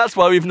 You see, that's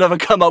why we've never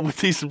come up with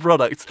decent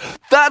products.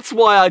 That's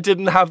why I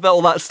didn't have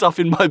all that stuff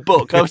in my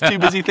book. I was too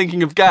busy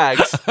thinking of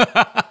gags.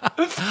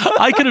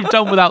 I could have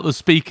done without the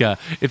speaker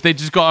if they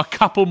just got a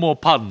couple more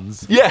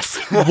puns. Yes.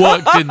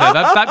 Worked in there.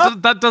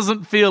 That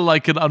doesn't feel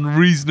like an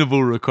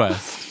unreasonable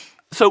request.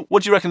 So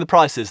what do you reckon the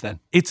price is then?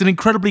 It's an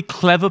incredibly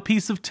clever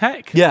piece of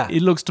tech. Yeah.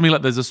 It looks to me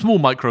like there's a small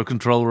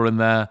microcontroller in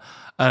there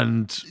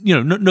and,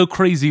 no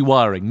crazy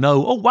wiring.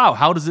 No, oh, wow,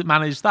 how does it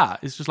manage that?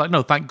 It's just like,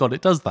 no, thank God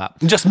it does that.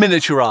 Just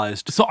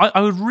miniaturized. So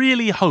I would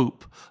really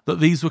hope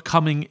that these were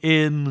coming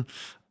in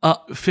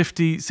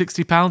 £50,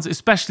 £60,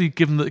 especially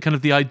given that kind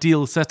of the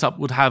ideal setup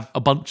would have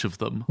a bunch of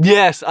them.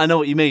 Yes, I know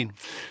what you mean.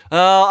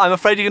 I'm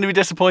afraid you're going to be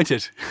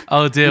disappointed.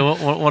 Oh dear,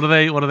 what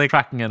are they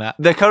cracking in at?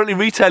 They're currently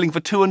retailing for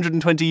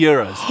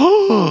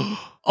 €220.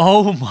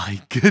 Oh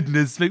my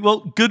goodness me.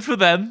 Well, good for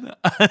them.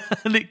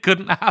 And it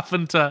couldn't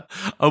happen to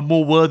a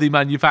more worthy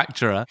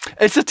manufacturer.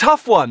 It's a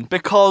tough one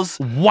because,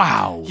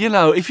 wow.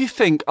 If you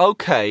think,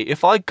 okay,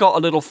 if I got a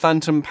little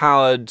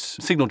phantom-powered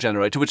signal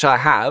generator, which I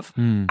have,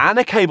 and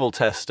a cable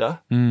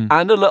tester, and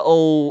a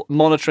little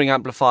monitoring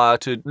amplifier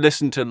to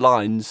listen to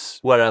lines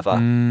wherever,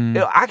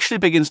 it actually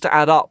begins to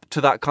add up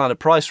to that kind of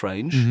price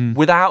range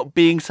without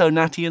being so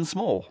natty and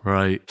small.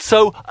 Right.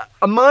 So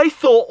my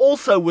thought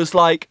also was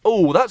like,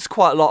 oh, that's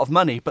quite a lot of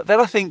money. But then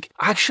I think,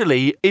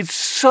 actually, it's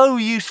so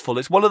useful.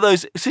 It's one of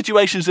those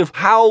situations of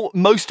how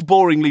most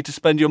boringly to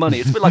spend your money.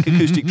 It's a bit like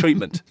acoustic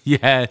treatment.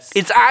 Yes.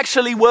 It's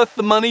actually worth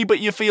the money,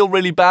 but you feel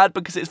really bad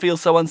because it feels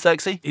so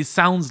unsexy. It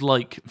sounds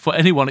like, for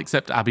anyone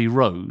except Abbey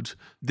Road,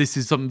 this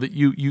is something that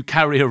you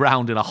carry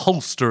around in a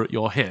holster at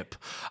your hip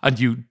and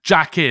you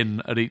jack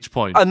in at each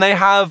point. And they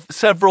have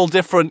several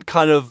different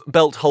kind of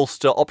belt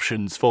holster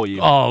options for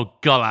you. Oh,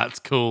 God, that's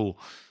cool.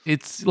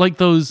 It's like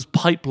those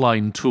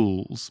pipeline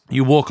tools.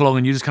 You walk along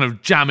and you just kind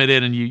of jam it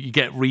in and you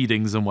get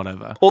readings and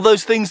whatever. Or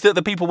those things that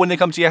the people, when they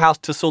come to your house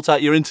to sort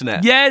out your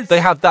internet. Yes.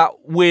 They have that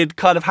weird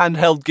kind of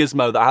handheld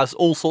gizmo that has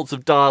all sorts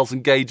of dials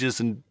and gauges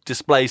and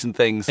displays and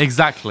things.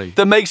 Exactly.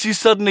 That makes you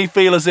suddenly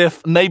feel as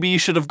if maybe you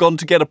should have gone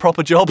to get a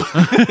proper job.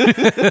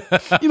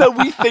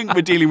 We think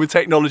we're dealing with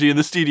technology in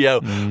the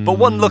studio, but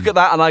one look at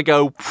that and I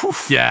go,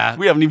 yeah,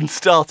 we haven't even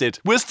started.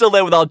 We're still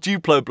there with our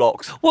Duplo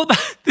blocks. Well,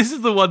 this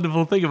is the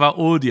wonderful thing about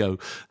audio,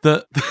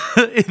 that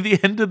at the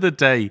end of the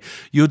day,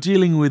 you're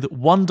dealing with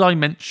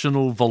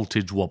one-dimensional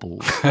voltage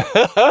wobbles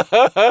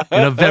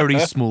in a very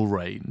small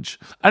range.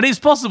 And it's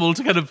possible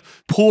to kind of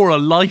pour a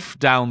life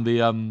down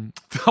the, I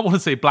want to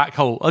say black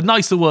hole, a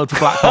nicer word for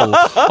black hole,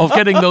 of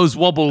getting those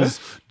wobbles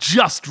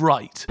just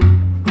right.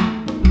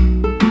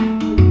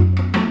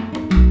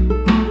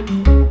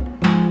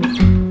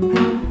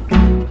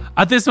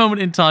 At this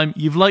moment in time,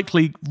 you've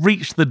likely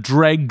reached the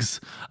dregs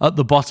at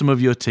the bottom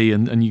of your tea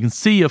and you can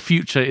see your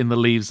future in the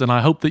leaves. And I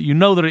hope that you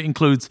know that it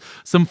includes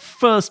some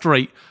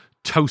first-rate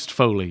toast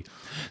foley.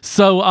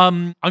 So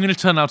I'm going to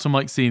turn now to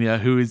Mike Senior,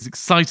 who is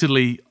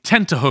excitedly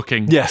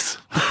tenterhooking. Yes.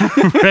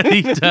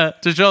 Ready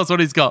to show us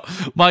what he's got.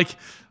 Mike,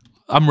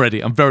 I'm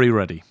ready. I'm very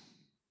ready.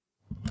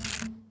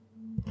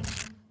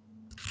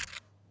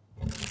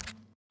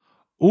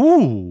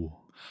 Ooh,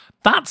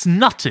 that's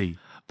nutty.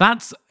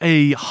 That's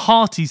a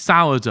hearty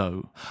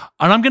sourdough.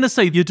 And I'm going to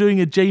say you're doing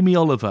a Jamie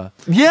Oliver.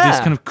 Yeah. This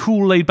kind of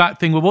cool laid-back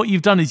thing where what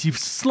you've done is you've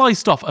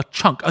sliced off a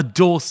chunk, a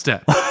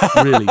doorstep,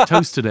 really,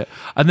 toasted it.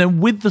 And then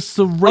with the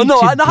serrated bread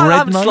knife... I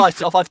haven't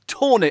sliced it off. I've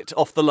torn it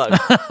off the loaf.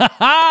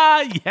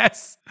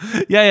 Yes.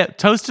 Yeah.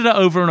 Toasted it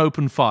over an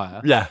open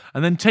fire. Yeah.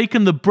 And then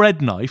taken the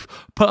bread knife,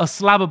 put a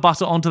slab of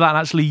butter onto that and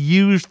actually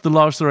used the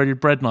large serrated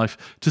bread knife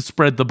to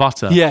spread the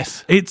butter.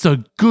 Yes. It's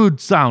a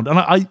good sound. And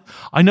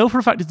I know for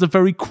a fact it's a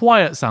very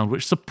quiet sound,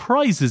 which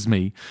surprises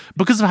me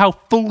because of how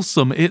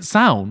fulsome it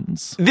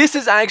sounds. This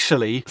is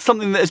actually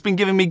something that has been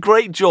giving me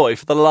great joy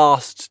for the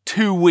last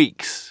 2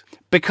 weeks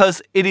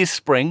because it is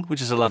spring,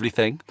 which is a lovely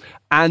thing,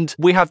 and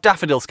we have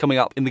daffodils coming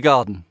up in the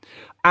garden.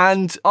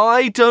 And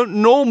I don't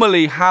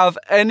normally have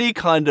any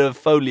kind of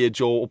foliage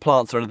or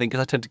plants or anything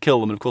because I tend to kill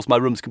them. And of course, my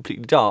room's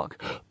completely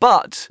dark.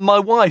 But my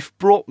wife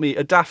brought me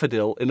a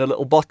daffodil in a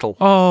little bottle.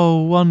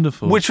 Oh,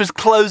 wonderful. Which was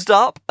closed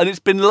up. And it's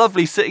been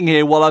lovely sitting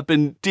here while I've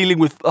been dealing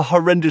with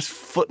horrendous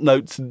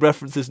footnotes and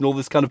references and all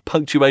this kind of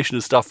punctuation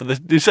and stuff for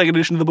the second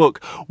edition of the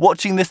book,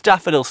 watching this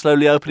daffodil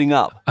slowly opening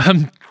up.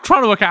 I'm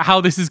trying to work out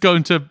how this is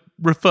going to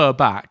refer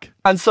back.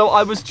 And so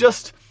I was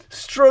just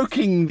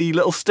stroking the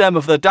little stem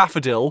of the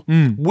daffodil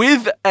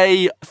with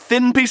a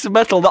thin piece of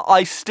metal that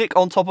I stick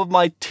on top of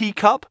my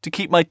teacup to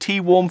keep my tea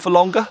warm for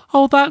longer.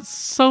 Oh, that's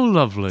so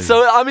lovely.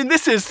 So, I mean,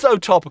 this is so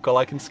topical,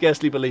 I can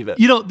scarcely believe it.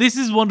 You know, this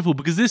is wonderful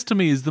because this to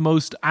me is the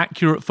most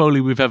accurate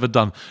Foley we've ever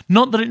done.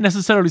 Not that it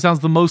necessarily sounds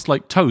the most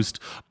like toast,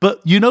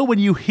 but you know when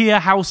you hear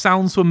how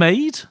sounds were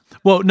made?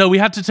 Well, no, we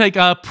had to take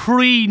a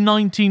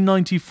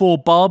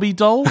pre-1994 Barbie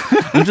doll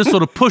and just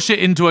sort of push it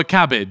into a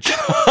cabbage.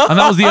 And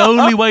that was the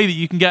only way that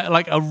you can get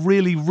like a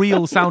really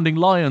real-sounding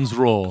lion's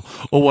roar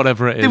or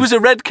whatever it is. It was a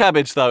red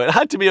cabbage, though. It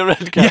had to be a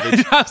red cabbage.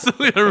 Yeah,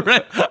 absolutely,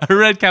 a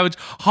red cabbage,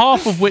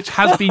 half of which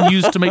has been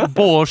used to make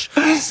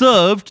borscht,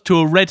 served to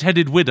a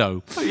red-headed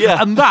widow.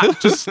 Yeah. And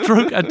that, to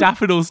stroke a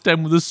daffodil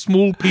stem with a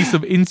small piece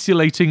of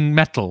insulating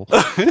metal.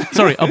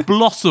 Sorry, a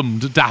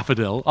blossomed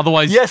daffodil.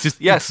 Otherwise,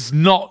 it's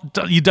not,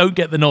 you don't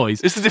get the noise.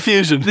 It's the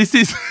diffusion. This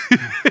is,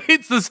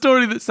 it's the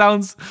story that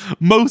sounds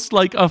most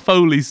like a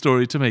Foley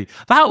story to me.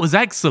 That was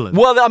excellent.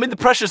 Well, I mean, the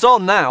pressure's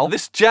on now.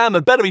 This jam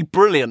had better be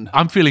brilliant.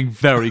 I'm feeling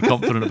very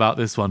confident about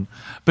this one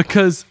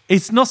because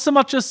it's not so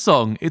much a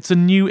song, it's a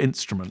new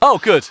instrument. Oh,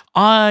 good.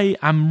 I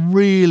am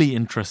really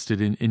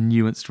interested in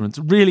new instruments,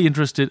 really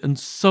interested and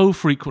so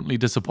frequently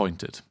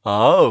disappointed.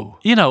 Oh.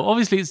 You know,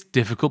 obviously it's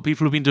difficult.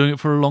 People have been doing it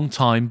for a long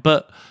time,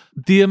 but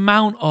the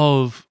amount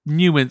of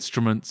new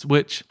instruments,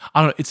 which,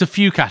 I don't know, it's a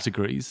few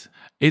categories.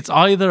 It's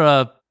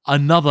either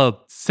another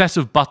set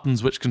of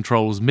buttons which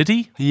controls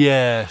MIDI.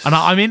 Yes. And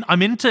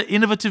I'm into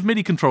innovative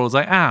MIDI controls,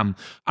 I am.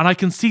 And I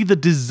can see the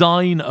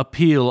design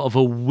appeal of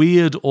a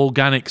weird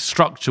organic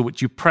structure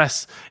which you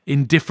press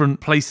in different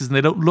places and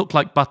they don't look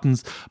like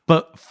buttons.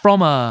 But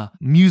from a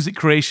music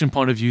creation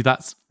point of view,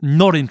 that's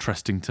not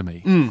interesting to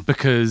me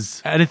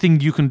because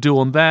anything you can do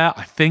on there,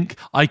 I think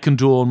I can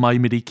do on my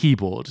MIDI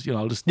keyboard. You know,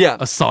 I'll just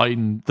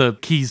assign the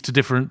keys to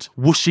different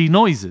whooshy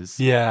noises.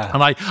 Yeah.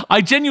 And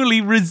I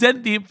genuinely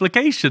resent the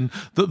implication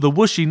that the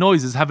whooshy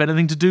noises have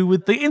anything to do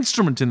with the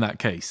instrument in that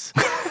case.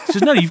 It's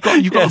just, no, you've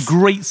got a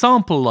great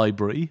sample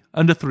library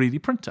and a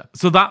 3D printer.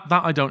 So that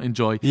I don't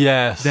enjoy.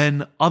 Yes.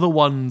 Then other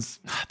ones,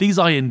 these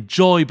I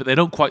enjoy, but they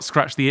don't quite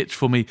scratch the itch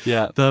for me.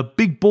 Yeah. The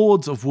big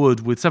boards of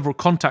wood with several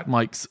contact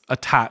mics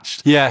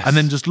attached. Yes. And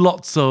then just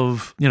lots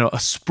of, a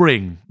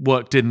spring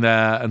worked in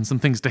there and some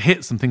things to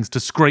hit, some things to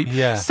scrape.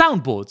 Yeah.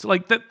 Soundboards,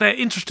 like they're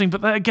interesting,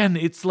 but again,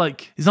 it's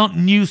like, these aren't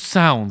new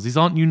sounds. These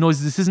aren't new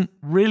noises. This isn't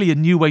really a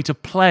new way to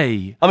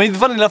play. I mean,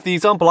 funny enough, the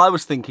example I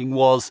was thinking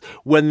was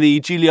when the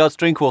Juilliard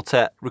String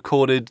Quartet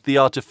recorded the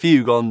Art of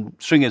Fugue on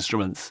string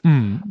instruments.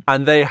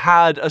 And they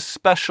had a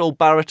special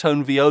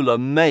baritone viola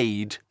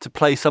made to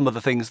play some of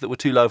the things that were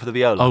too low for the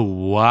viola. Oh,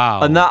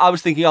 wow. And that I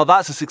was thinking,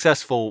 that's a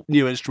successful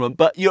new instrument.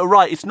 But you're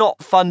right, it's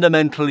not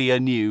fundamentally a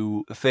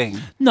new thing.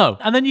 No.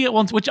 And then you get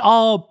ones which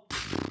are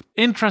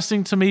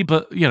interesting to me,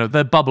 but,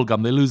 they're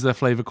bubblegum. They lose their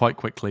flavour quite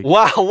quickly.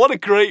 Wow, what a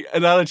great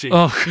analogy.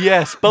 Oh.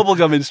 Yes,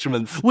 bubblegum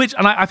instruments. Which,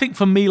 and I think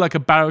for me, like a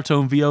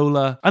baritone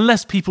viola,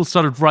 unless people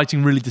started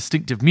writing really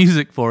distinctive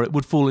music for it,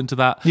 would fall into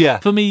that. Yeah.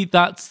 For me,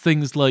 that's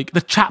things like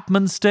the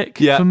Chapman stick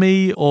Yeah. for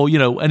me, or,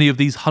 any of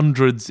these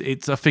hundreds,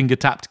 it's a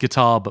finger-tapped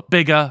guitar, but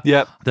bigger.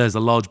 Yep. There's a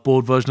large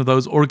board version of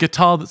those, or a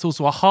guitar that's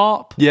also a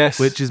harp. Yes.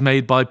 Which is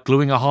made by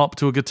gluing a harp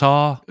to a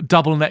guitar.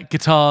 Double neck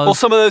guitars. Or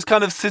some of those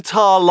kind of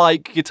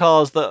sitar-like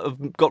guitars that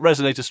have got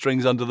resonator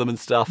strings under them and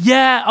stuff.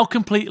 Yeah,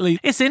 completely.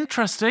 It's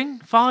interesting,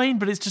 fine,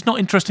 but it's just not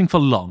interesting for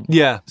long.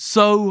 Yeah.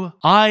 So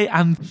I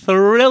am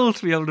thrilled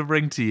to be able to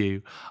bring to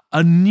you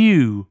a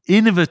new,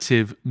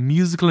 innovative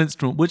musical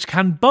instrument which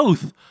can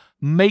both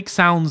make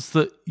sounds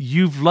that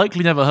you've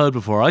likely never heard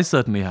before, I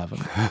certainly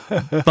haven't,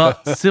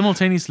 but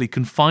simultaneously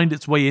can find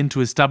its way into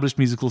established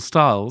musical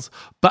styles,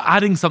 but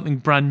adding something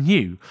brand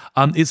new.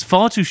 It's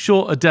far too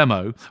short a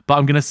demo, but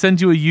I'm going to send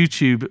you a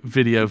YouTube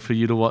video for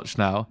you to watch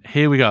now.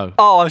 Here we go.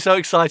 Oh, I'm so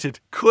excited.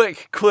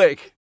 Quick.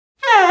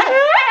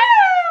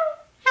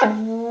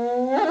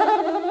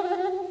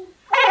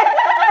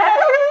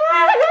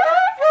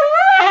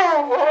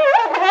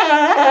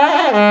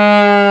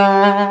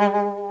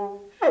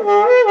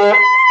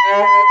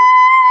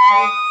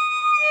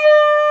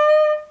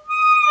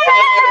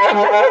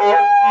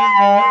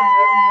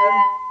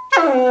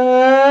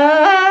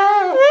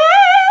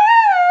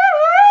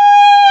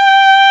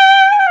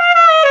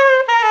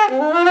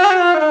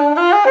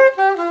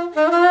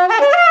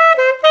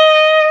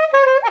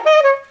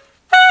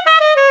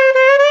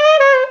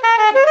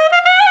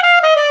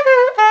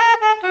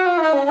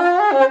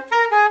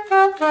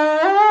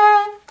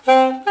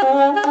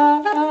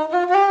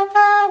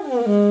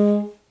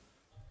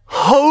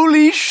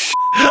 Holy sh!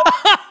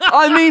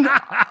 I mean,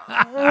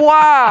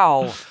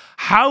 wow.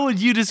 How would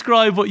you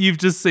describe what you've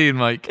just seen,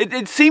 Mike?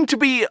 It seemed to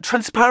be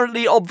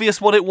transparently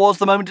obvious what it was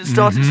the moment it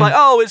started. It's like,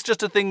 oh, it's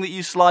just a thing that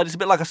you slide. It's a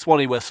bit like a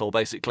swanny whistle,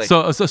 basically.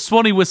 So it's a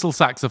swanny whistle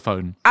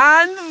saxophone.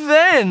 And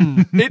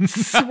then it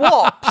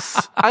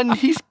swaps, and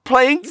he's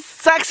playing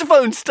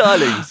saxophone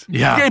stylings.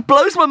 Yeah. It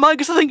blows my mind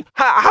because I think,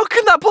 how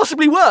can that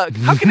possibly work?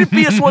 How can it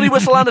be a swanny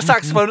whistle and a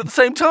saxophone at the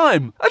same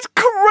time? That's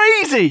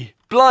crazy.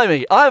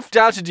 Blimey, I've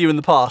doubted you in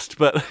the past,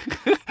 but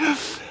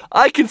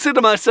I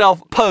consider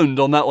myself pwned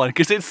on that one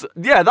because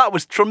that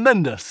was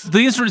tremendous.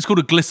 The instrument is called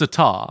a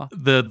glissotar.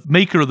 The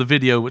maker of the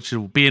video, which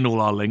will be in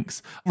all our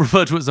links,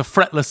 referred to it as a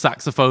fretless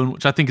saxophone,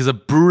 which I think is a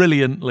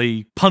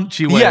brilliantly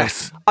punchy way.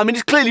 Yes. I mean,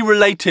 it's clearly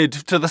related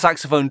to the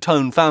saxophone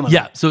tone family.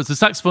 Yeah, so it's a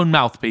saxophone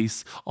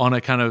mouthpiece on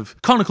a kind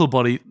of conical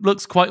body.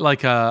 Looks quite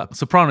like a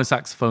soprano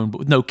saxophone, but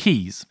with no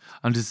keys,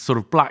 and just sort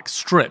of black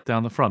strip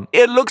down the front.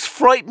 It looks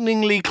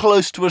frighteningly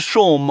close to a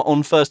shawm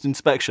on first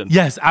inspection.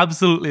 Yes,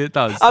 absolutely it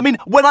does. I mean,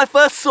 when I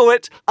first saw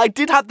it, I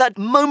did have that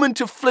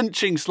moment of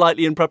flinching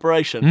slightly in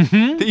preparation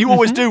that you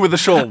always do with a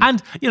shawm.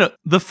 And,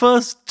 the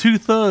first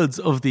 2/3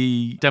 of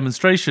the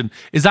demonstration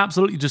is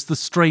absolutely just the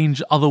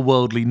strange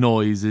otherworldly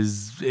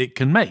noises it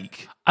can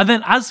make. And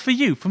then as for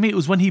me, it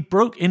was when he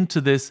broke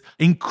into this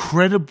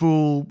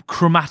incredible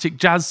chromatic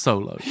jazz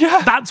solo.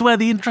 Yeah. That's where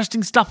the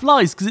interesting stuff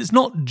lies, because it's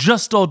not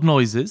just odd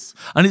noises,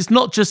 and it's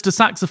not just a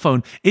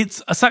saxophone.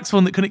 It's a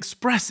saxophone that can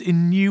express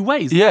in new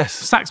ways. Yes.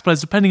 Sax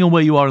players, depending on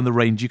where you are in the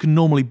range, you can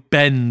normally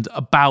bend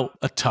about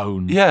a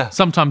tone. Yeah.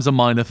 Sometimes a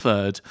minor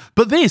third.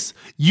 But this,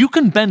 you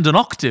can bend an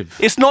octave.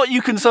 It's not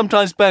you can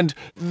sometimes bend.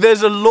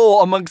 There's a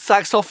law amongst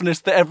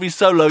saxophonists that every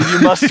solo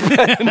you must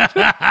bend.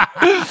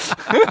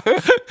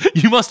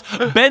 You must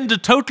bend a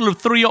total of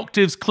 3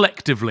 octaves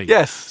collectively.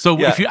 Yes. So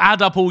Yeah. if you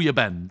add up all your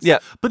bends. Yeah.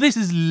 But this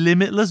is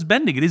limitless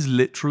bending. It is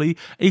literally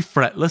a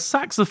fretless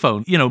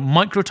saxophone.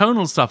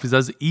 Microtonal stuff is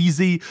as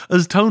easy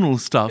as tonal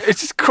stuff.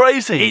 It's just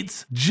crazy.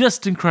 It's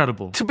just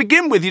incredible. To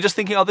begin with, you're just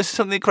thinking, oh, this is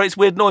something that creates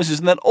weird noises.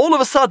 And then all of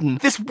a sudden,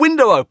 this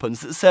window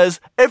opens that says,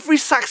 every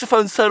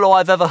saxophone solo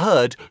I've ever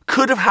heard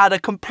could have had a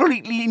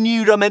completely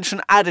new dimension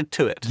added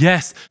to it.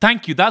 Yes,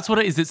 thank you. That's what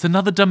it is. It's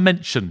another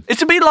dimension. It's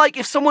to be like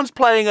if someone's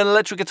playing an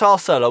electric guitar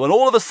solo and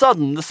all of a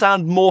sudden the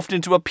sound morphed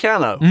into a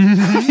piano.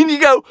 And you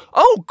go,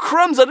 oh,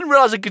 crumbs, I didn't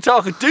realise a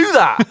guitar could do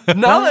that.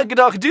 Now that a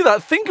guitar could do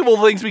that, think of all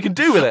the things we can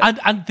do with it.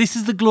 And this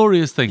is the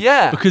glorious thing.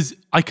 Yeah. Because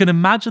I can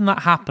imagine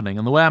that happening,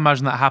 and the way I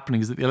imagine that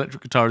happening is that the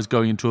electric guitar is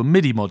going into a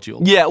MIDI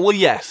module. Yeah, well,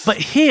 yes. But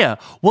here,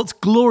 what's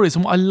glorious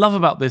and what I love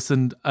about this,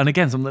 and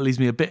again, something that leaves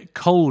me a bit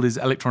cold is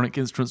electronic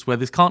instruments where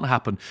this can't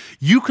happen.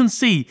 You can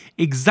see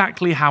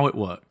exactly how it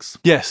works.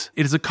 Yes.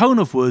 It is a cone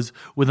of wood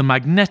with a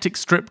magnetic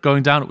strip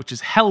going down it, which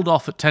is held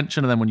off at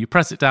tension, and then when you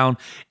press it down,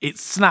 it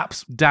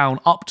snaps down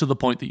up to the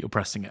point that you're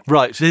pressing it.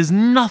 Right. There's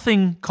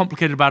nothing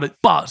complicated about it,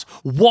 but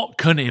what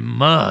can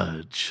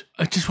emerge?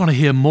 I just want to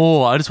hear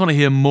more. I just want to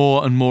hear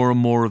more and more and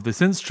more of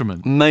this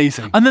instrument.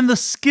 Amazing. And then the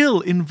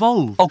skill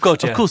involved. Oh,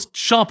 God, yeah. Of course,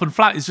 sharp and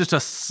flat is just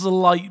a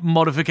slight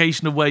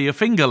modification of where your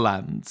finger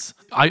lands.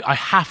 I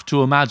have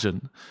to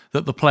imagine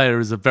that the player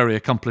is a very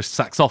accomplished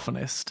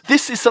saxophonist.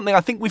 This is something I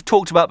think we've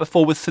talked about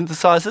before with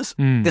synthesizers.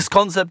 This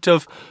concept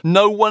of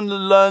no one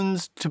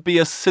learns to be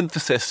a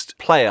synthesist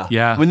player.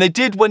 Yeah. When they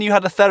did when you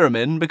had a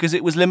theremin because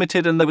it was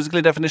limited and there was a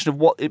clear definition of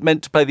what it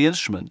meant to play the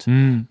instrument.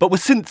 But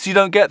with synths, you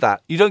don't get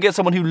that. You don't get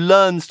someone who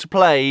learns to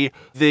play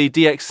the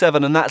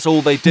DX7 and that's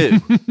all they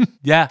do.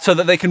 Yeah. So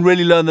that they can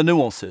really learn the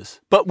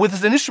nuances. But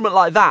with an instrument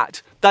like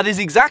that, that is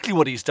exactly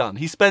what he's done.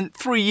 He spent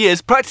 3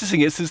 years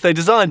practicing it since they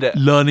designed it.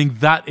 Learning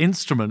that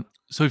instrument.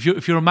 So if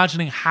you're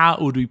imagining how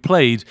it would be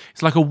played,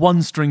 it's like a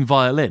 1-string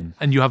violin,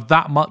 and you have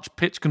that much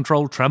pitch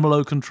control,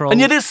 tremolo control.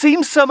 And yet it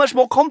seems so much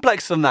more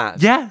complex than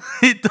that. Yeah,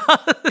 it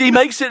does. He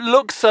makes it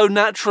look so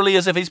naturally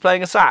as if he's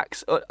playing a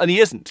sax, and he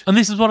isn't. And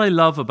this is what I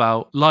love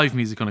about live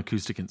music on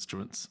acoustic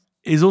instruments.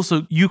 Is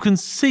also you can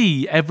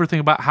see everything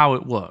about how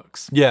it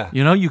works. Yeah.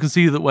 You can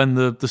see that when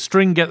the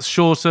string gets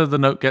shorter, the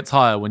note gets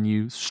higher. When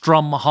you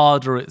strum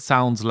harder, it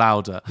sounds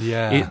louder.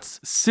 Yeah. It's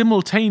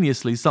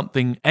simultaneously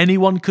something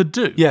anyone could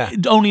do. Yeah.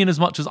 Only in as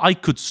much as I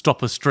could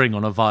stop a string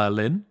on a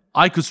violin.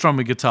 I could strum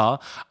a guitar,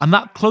 and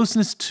that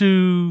closeness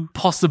to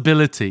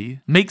possibility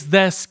makes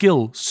their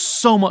skill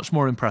so much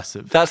more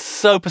impressive. That's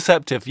so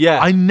perceptive, yeah.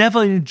 I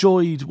never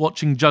enjoyed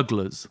watching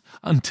jugglers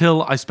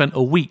until I spent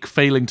a week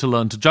failing to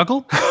learn to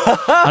juggle.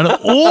 And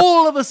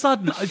all of a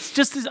sudden, it's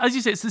just this, as you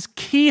say, it's this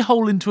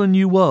keyhole into a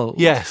new world.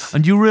 Yes.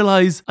 And you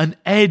realize an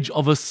edge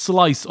of a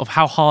slice of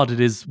how hard it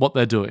is what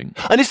they're doing.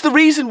 And it's the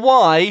reason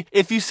why,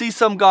 if you see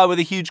some guy with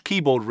a huge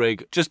keyboard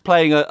rig just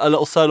playing a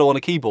little solo on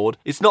a keyboard,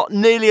 it's not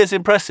nearly as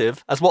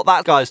impressive as what what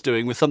that guy's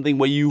doing with something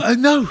where you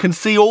No. can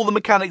see all the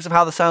mechanics of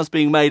how the sound's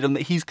being made and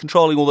that he's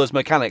controlling all those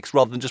mechanics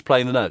rather than just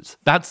playing the notes.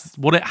 That's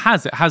what it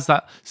has. It has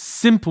that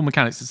simple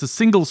mechanics. It's a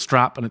single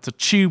strap and it's a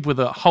tube with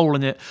a hole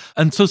in it.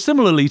 And so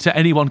similarly to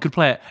anyone could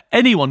play it,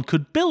 anyone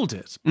could build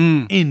it.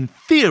 In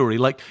theory,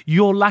 like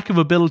your lack of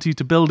ability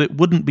to build it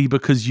wouldn't be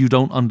because you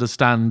don't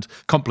understand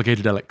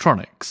complicated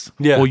electronics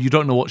or you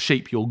don't know what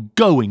shape you're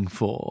going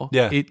for.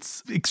 Yeah.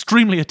 It's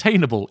extremely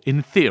attainable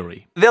in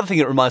theory. The other thing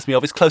it reminds me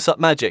of is close-up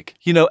magic.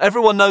 You know,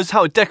 everyone knows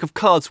how a deck of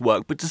cards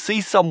work, but to see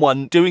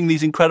someone doing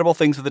these incredible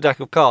things with a deck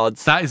of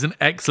cards... That is an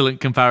excellent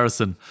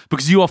comparison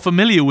because you are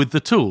familiar with the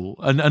tool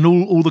and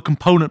all the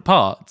component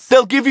parts.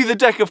 They'll give you the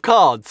deck of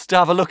cards to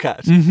have a look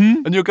at.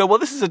 And you'll go, well,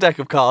 this is a deck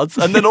of cards.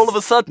 And then all of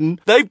a sudden,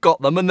 they've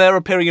got them and they're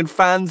appearing in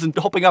fans and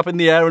hopping up in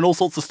the air and all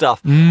sorts of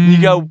stuff. And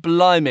you go,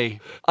 blimey,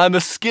 I'm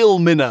a skill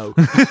minnow.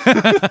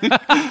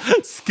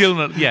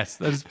 Skill, yes,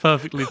 that is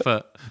perfectly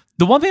fair.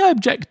 The one thing I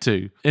object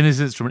to in this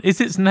instrument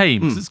is its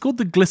name. It's called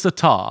the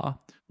Glissatar,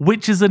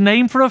 which is a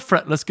name for a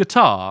fretless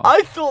guitar.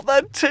 I thought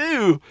that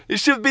too. It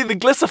should be the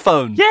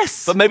glissophone.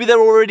 Yes. But maybe there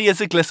already is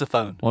a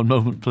glissophone. One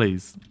moment,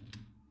 please.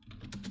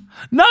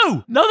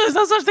 No, there's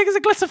no such thing as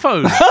a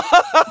glissophone.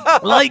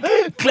 Like,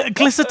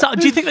 Glissatar,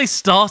 do you think they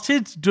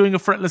started doing a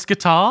fretless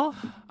guitar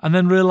and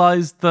then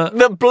realised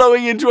that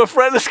blowing into a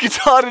fretless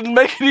guitar didn't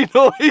make any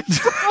noise? Did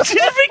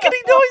it make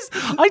any noise?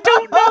 I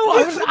don't know.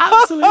 I was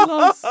absolutely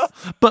lost.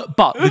 But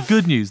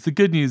the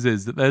good news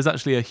is that there's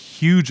actually a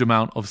huge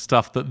amount of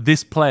stuff that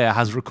this player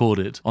has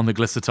recorded on the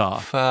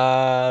Glissatar.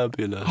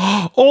 Fabulous.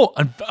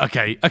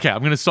 Okay, I'm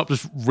going to stop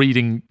just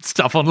reading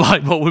stuff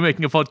online while we're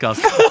making a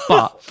podcast.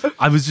 But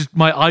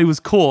my eye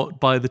was caught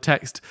by the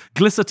text.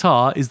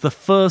 Glissatar is the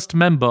first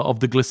member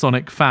of the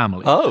Glissonic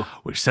family. Oh.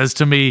 Which says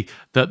to me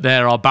that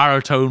there are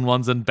baritone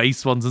ones and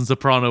bass ones and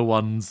soprano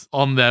ones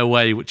on their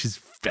way, which is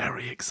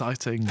very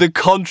exciting. The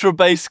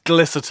contrabass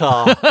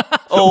Glissatar.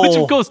 Which,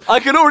 of course,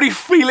 I can already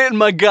feel it in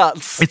my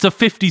guts. It's a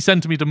 50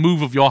 centimetre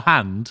move of your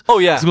hand. Oh,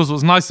 yeah. Of course,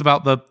 what's nice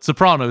about the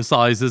soprano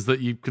size is that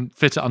you can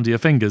fit it under your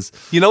fingers.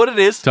 You know what it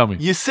is? Tell me.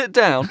 You sit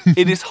down,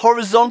 it is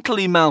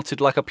horizontally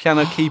mounted like a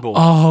piano keyboard.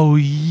 Oh,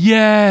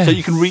 yes. So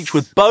you can reach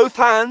with both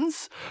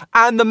hands,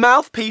 and the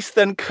mouthpiece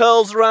then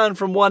curls around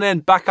from one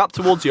end back up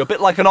towards you, a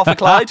bit like an Offa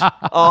Clyde.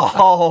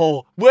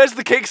 Oh, where's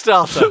the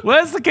Kickstarter?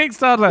 Where's the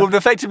Kickstarter? It would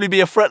effectively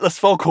be a fretless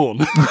foghorn.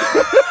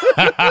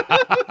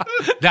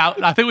 Now,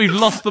 I think we've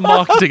lost the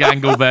marketing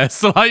angle there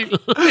slightly.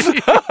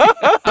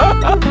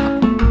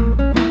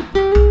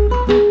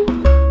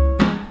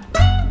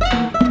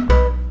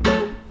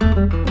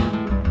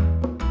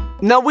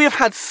 Now, we have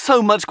had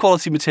so much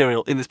quality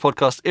material in this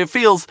podcast, it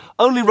feels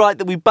only right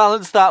that we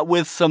balance that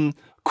with some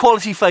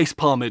quality face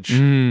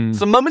palmage.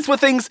 Some moments where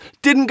things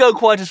didn't go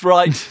quite as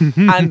right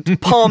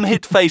and palm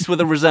hit face with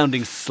a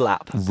resounding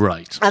slap.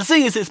 Right. And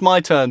seeing as it's my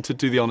turn to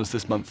do the honours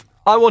this month,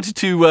 I wanted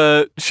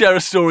to share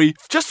a story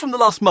just from the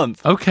last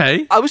month.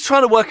 Okay. I was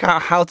trying to work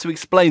out how to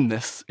explain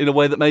this in a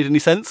way that made any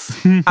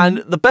sense. And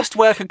the best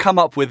way I could come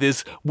up with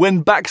is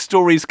when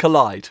backstories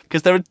collide.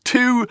 Because there are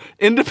two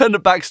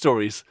independent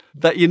backstories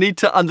that you need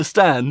to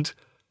understand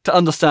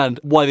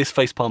why this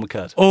facepalm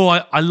occurred. Oh,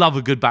 I love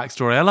a good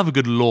backstory. I love a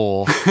good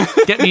lore.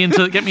 Get me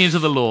into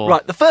the lore.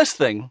 Right, the first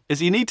thing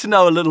is you need to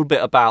know a little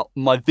bit about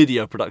my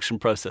video production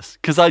process,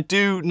 because I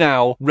do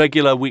now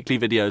regular weekly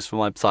videos for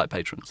my site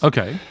patrons.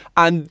 Okay.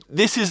 And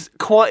this is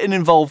quite an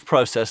involved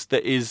process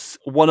that is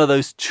one of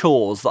those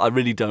chores that I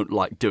really don't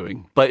like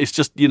doing. But it's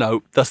just,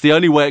 that's the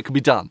only way it can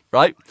be done,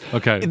 right?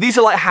 Okay. These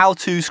are like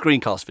how-to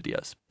screencast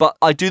videos, but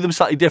I do them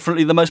slightly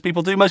differently than most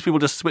people do. Most people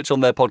just switch on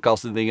their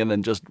podcasting thing and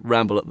then just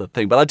ramble at the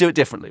thing, but I do it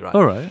differently, right?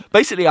 All right.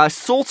 Basically, I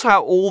sort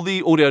out all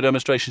the audio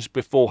demonstrations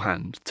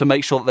beforehand to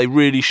make sure that they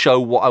really show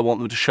what I want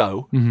them to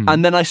show.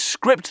 And then I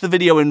script the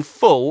video in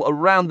full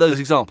around those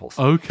examples.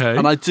 Okay.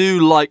 And I do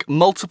like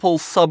multiple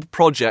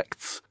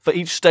sub-projects for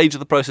each stage of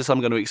the process I'm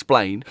going to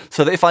explain,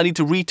 so that if I need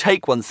to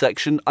retake one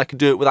section, I can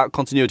do it without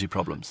continuity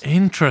problems.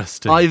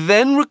 Interesting. I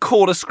then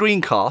record a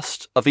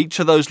screencast of each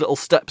of those little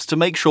steps to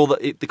make sure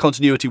that the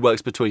continuity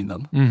works between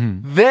them.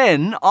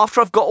 Then,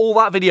 after I've got all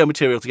that video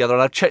material together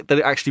and I've checked that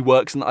it actually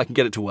works and that I can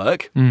get it to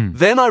work,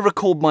 then I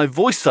record my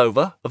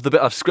voiceover of the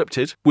bit I've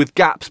scripted with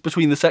gaps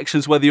between the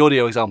sections where the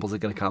audio examples are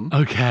going to come.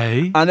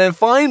 Okay. And then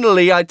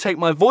finally, I take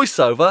my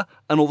voiceover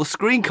and all the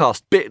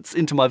screencast bits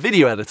into my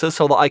video editor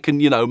so that I can,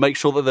 make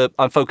sure that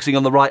I'm focusing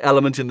on the right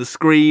element in the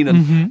screen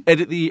and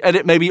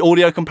edit maybe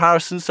audio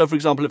comparisons. So, for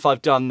example, if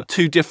I've done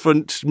two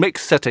different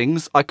mix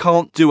settings, I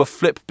can't do a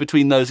flip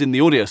between those in the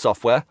audio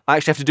software. I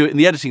actually have to do it in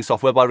the editing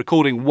software by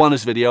recording one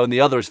as video and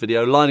the other as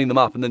video, lining them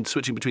up and then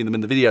switching between them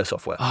in the video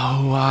software.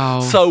 Oh,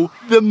 wow. So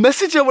the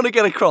message I want to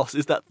get across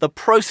is that the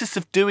process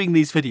of doing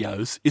these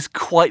videos is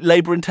quite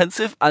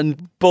labour-intensive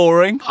and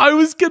boring. I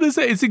was going to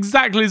say it's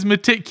exactly as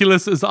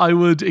meticulous as I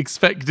would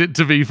expect it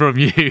to be from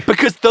you.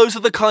 Because those are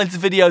the kinds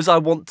of videos I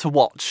want to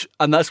watch,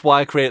 and that's why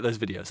I create those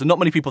videos. And not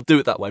many people do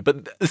it that way.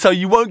 But so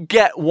you won't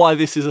get why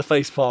this is a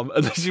facepalm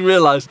unless you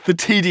realise the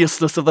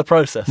tediousness of the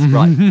process,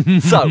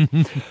 right? So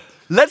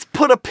let's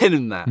put a pin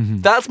in that.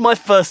 That's my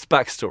first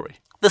backstory.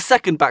 The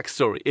second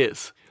backstory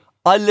is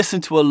I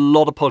listen to a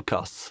lot of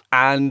podcasts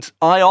and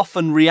I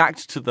often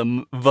react to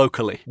them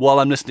vocally while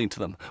I'm listening to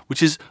them,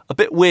 which is a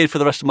bit weird for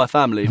the rest of my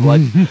family.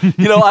 Like,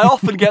 I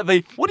often get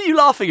what are you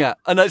laughing at?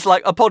 And it's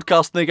like a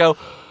podcast and they go,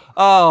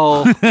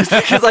 oh,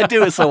 because I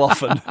do it so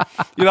often.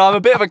 I'm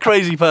a bit of a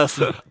crazy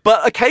person.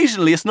 But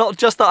occasionally, it's not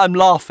just that I'm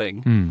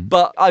laughing,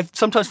 but I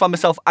sometimes find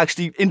myself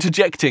actually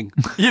interjecting.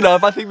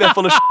 If I think they're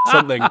full of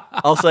something,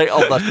 I'll say,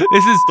 oh,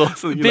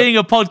 this is being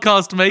a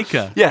podcast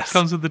maker. Yes.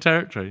 Comes with the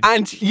territory.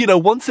 And,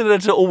 once an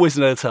editor, always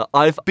an editor.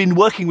 I've been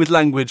working with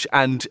language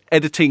and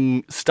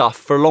editing stuff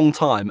for a long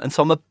time. And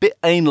so I'm a bit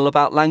anal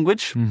about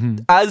language,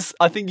 as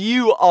I think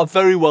you are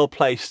very well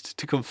placed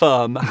to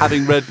confirm,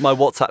 having read my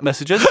WhatsApp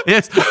messages.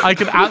 Yes, I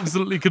can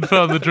absolutely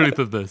confirm the truth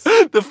of this.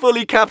 The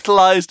fully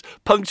capitalised,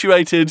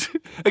 punctuated,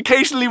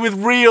 occasionally with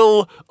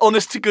real,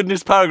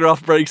 honest-to-goodness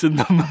paragraph breaks in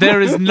them. There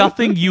is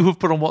nothing you have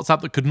put on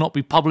WhatsApp that could not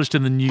be published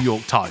in the New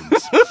York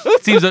Times.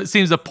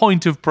 Seems a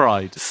point of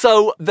pride.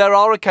 So there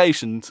are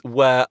occasions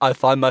where I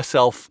find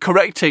myself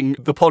correcting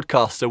the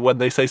podcaster when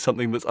they say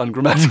something that's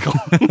ungrammatical.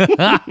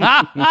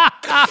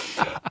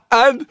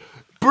 And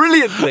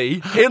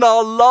brilliantly, in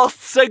our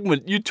last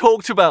segment, you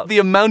talked about the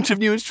amount of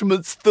new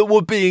instruments that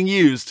were being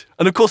used.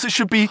 And of course, it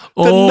should be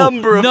the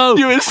number of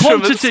new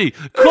instruments.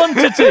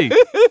 Quantity.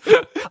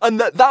 And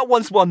that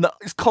one's one that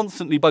is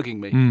constantly bugging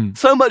me.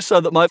 So much so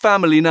that my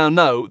family now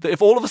know that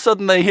if all of a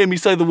sudden they hear me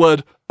say the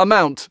word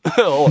amount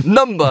or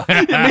number,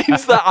 it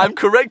means that I'm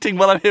correcting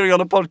what I'm hearing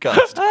on a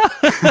podcast.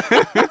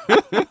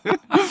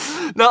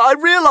 Now, I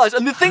realise,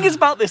 and the thing is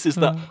about this is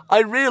that I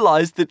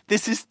realise that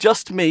this is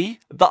just me,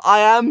 that I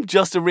am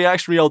just a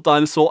reactionary old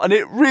dinosaur, and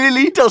it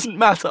really doesn't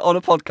matter on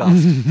a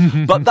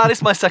podcast. But that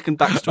is my second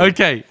backstory.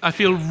 Okay, I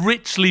feel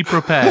richly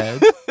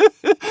prepared.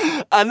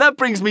 And that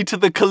brings me to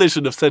the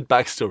collision of said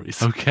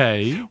backstories.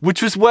 Okay.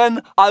 Which was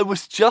when I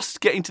was just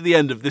getting to the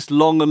end of this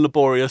long and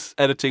laborious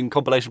editing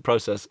compilation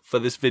process for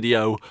this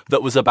video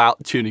that was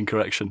about tuning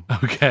correction.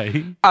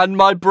 Okay. And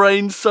my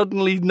brain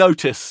suddenly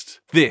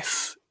noticed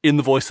this in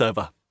the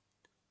voiceover.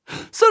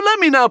 So let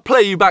me now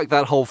play you back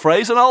that whole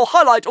phrase and I'll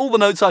highlight all the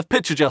notes I've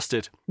pitch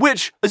adjusted,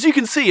 which, as you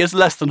can see, is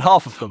less than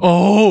half of them.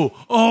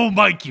 Oh,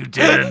 Mike, you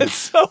didn't.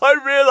 So I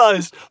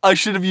realised I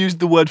should have used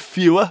the word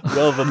fewer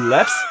rather than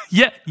less.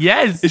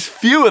 Yes. It's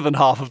fewer than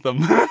half of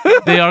them.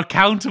 They are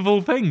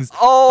countable things.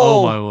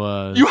 Oh, my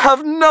word. You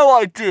have no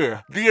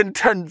idea the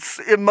intense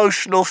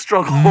emotional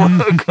struggle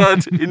that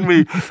occurred in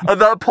me at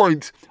that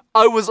point.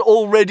 I was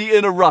already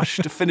in a rush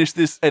to finish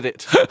this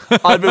edit.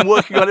 I'd been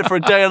working on it for a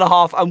day and a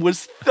half and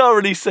was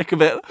thoroughly sick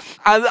of it.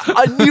 And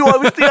I knew I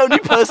was the only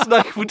person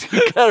I would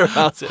care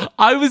about it.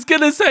 I was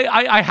going to say,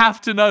 I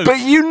have to know. But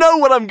you know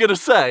what I'm going to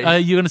say.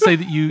 You're going to say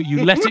that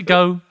you let it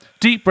go,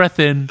 deep breath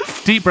in,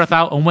 deep breath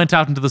out, and went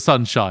out into the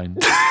sunshine.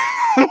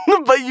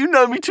 But you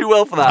know me too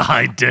well for that.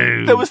 I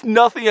do. There was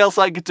nothing else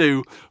I could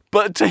do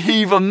but to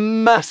heave a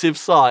massive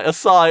sigh, a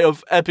sigh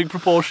of epic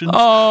proportions,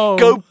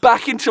 go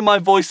back into my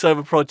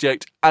voiceover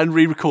project and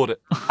re-record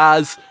it,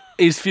 as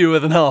is fewer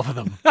than half of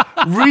them.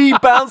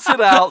 Re-bounce it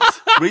out,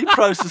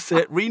 reprocess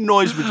it,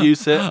 re-noise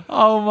reduce it.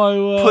 Oh my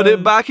word. Put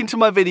it back into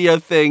my video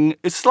thing.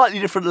 It's slightly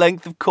different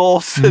length, of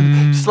course,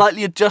 and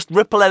slightly adjust,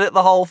 ripple edit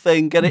the whole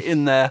thing, get it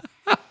in there.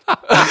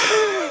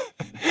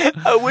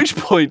 At which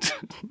point,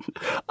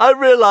 I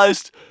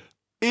realised,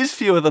 is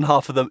fewer than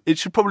half of them. It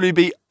should probably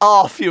be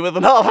are fewer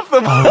than half of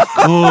them. Of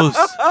course.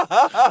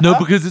 No,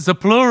 because it's a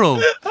plural.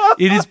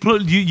 It is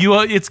plural. You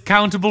are. It's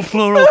countable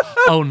plural.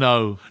 Oh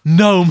no,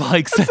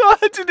 Mike. So I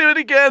had to do it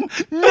again.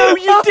 No,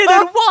 you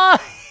didn't. Why?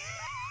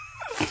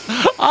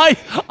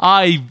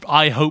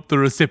 I hope the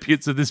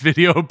recipients of this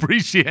video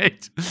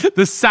appreciate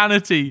the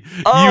sanity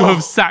you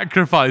have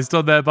sacrificed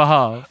on their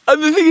behalf.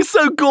 And the thing is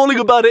so galling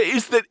about it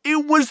is that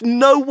it was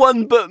no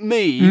one but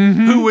me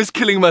who was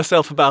killing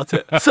myself about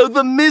it. So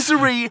the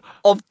misery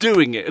of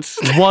doing it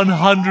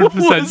 100%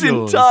 was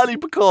yours. entirely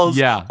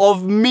because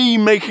of me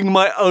making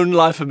my own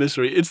life a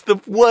misery. It's the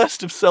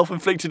worst of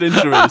self-inflicted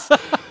injuries.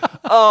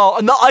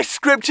 And that I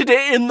scripted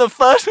it in the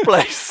first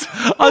place.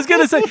 I was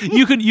going to say,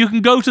 you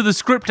can go to the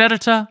script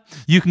editor,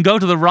 you can go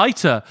to the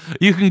writer,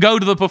 you can go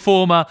to the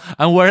performer,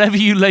 and wherever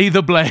you lay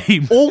the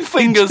blame. All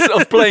fingers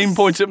of blame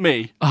point at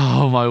me.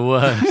 Oh, my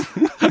word.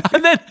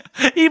 And then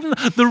even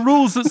the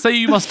rules that say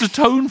you must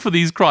atone for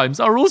these crimes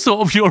are also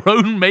of your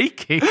own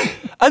making.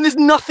 And there's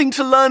nothing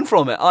to learn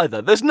from it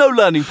either. There's no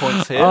learning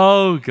points here.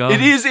 Oh, God.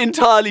 It is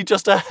entirely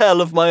just a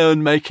hell of my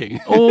own making.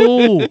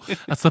 Oh,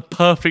 that's the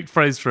perfect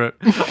phrase for it.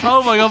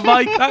 Oh, my God,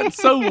 Mike, that's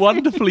so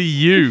wonderfully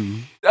you.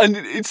 And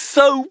it's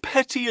so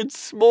petty and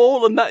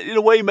small, and that in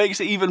a way makes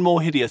it even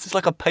more hideous. It's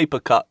like a paper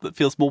cut that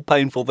feels more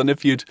painful than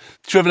if you'd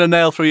driven a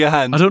nail through your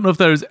hand. I don't know if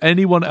there is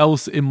anyone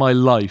else in my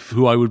life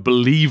who I would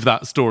believe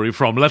that story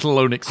from, let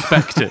alone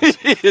expect it.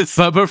 It is.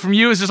 But from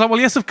you, it's just like, well,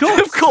 yes, of course.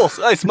 Of course.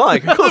 It's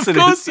Mike. Of course it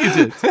is. Of course you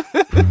did.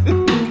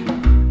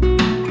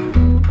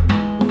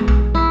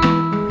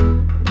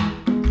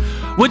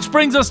 Which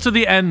brings us to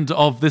the end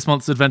of this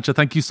month's adventure.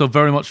 Thank you so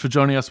very much for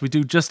joining us. We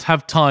do just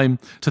have time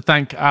to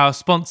thank our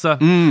sponsor.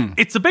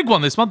 It's a big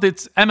one this month.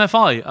 It's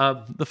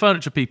MFI, the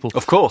furniture people.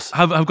 Of course.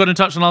 Have got in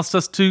touch and asked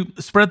us to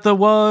spread the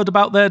word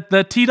about their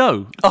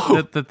Tido.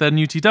 Their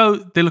new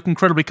Tido. They look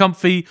incredibly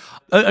comfy.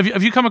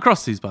 Have you come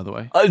across these, by the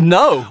way?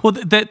 No. Well,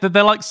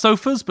 they're like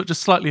sofas, but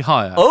just slightly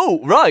higher. Oh,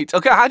 right.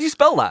 Okay, how do you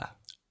spell that?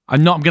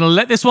 I'm going to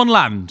let this one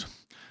land.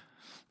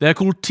 They're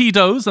called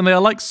Tidos, and they are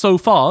like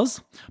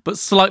sofas, but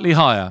slightly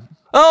higher.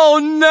 Oh,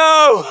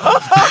 no!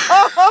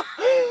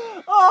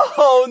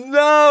 Oh,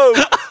 no!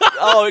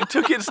 Oh, it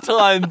took its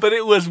time, but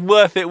it was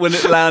worth it when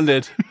it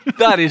landed.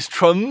 That is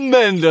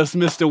tremendous,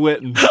 Mr.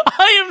 Whitten.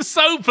 I am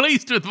so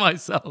pleased with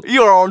myself.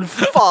 You're on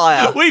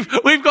fire. We've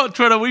got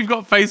Twitter, we've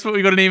got Facebook,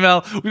 we've got an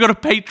email, we've got a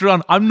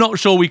Patreon. I'm not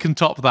sure we can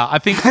top that. I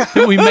think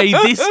we may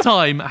this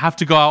time have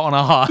to go out on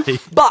a high.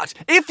 But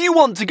if you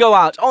want to go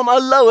out on a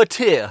lower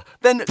tier,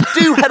 then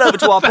do head over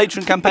to our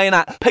Patreon campaign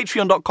at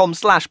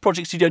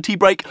patreon.com/Project Studio Tea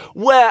Break,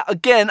 where,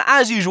 again,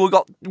 as usual, we've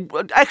got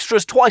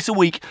extras twice a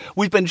week.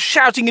 We've been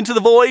shouting into the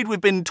void.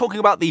 We've been talking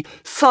about the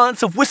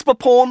science of whisper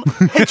porn,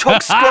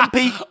 Hedgehog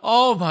Scrumpy.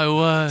 Oh, my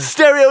word.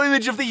 Stereo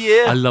image of the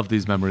year. I love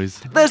these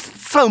memories. There's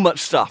so much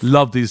stuff.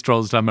 Love these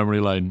strolls down memory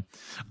lane.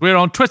 We're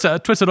on Twitter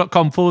at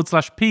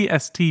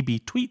twitter.com/PSTB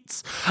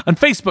tweets and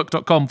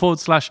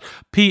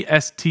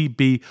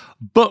facebook.com/PSTB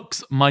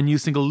books. My new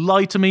single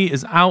Lie to Me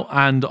is out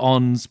and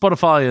on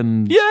Spotify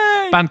and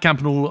Bandcamp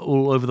and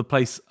all over the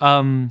place.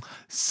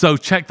 So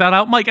check that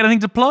out. Mike, anything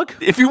to plug?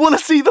 If you want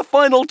to see the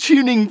final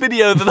tuning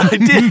video that I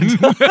did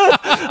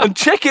and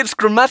check its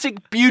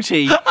grammatic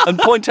beauty and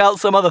point out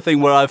some other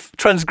thing where I've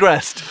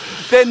transgressed,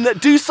 then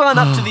do sign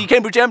up to the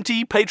Cambridge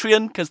MT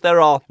Patreon, because there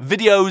are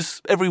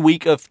videos every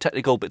week of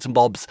technical bits and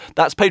bobs.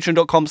 That's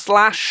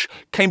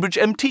patreon.com/Cambridge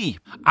MT.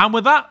 And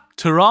with that,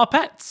 ta-ra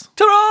pets.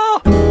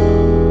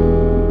 Ta-ra!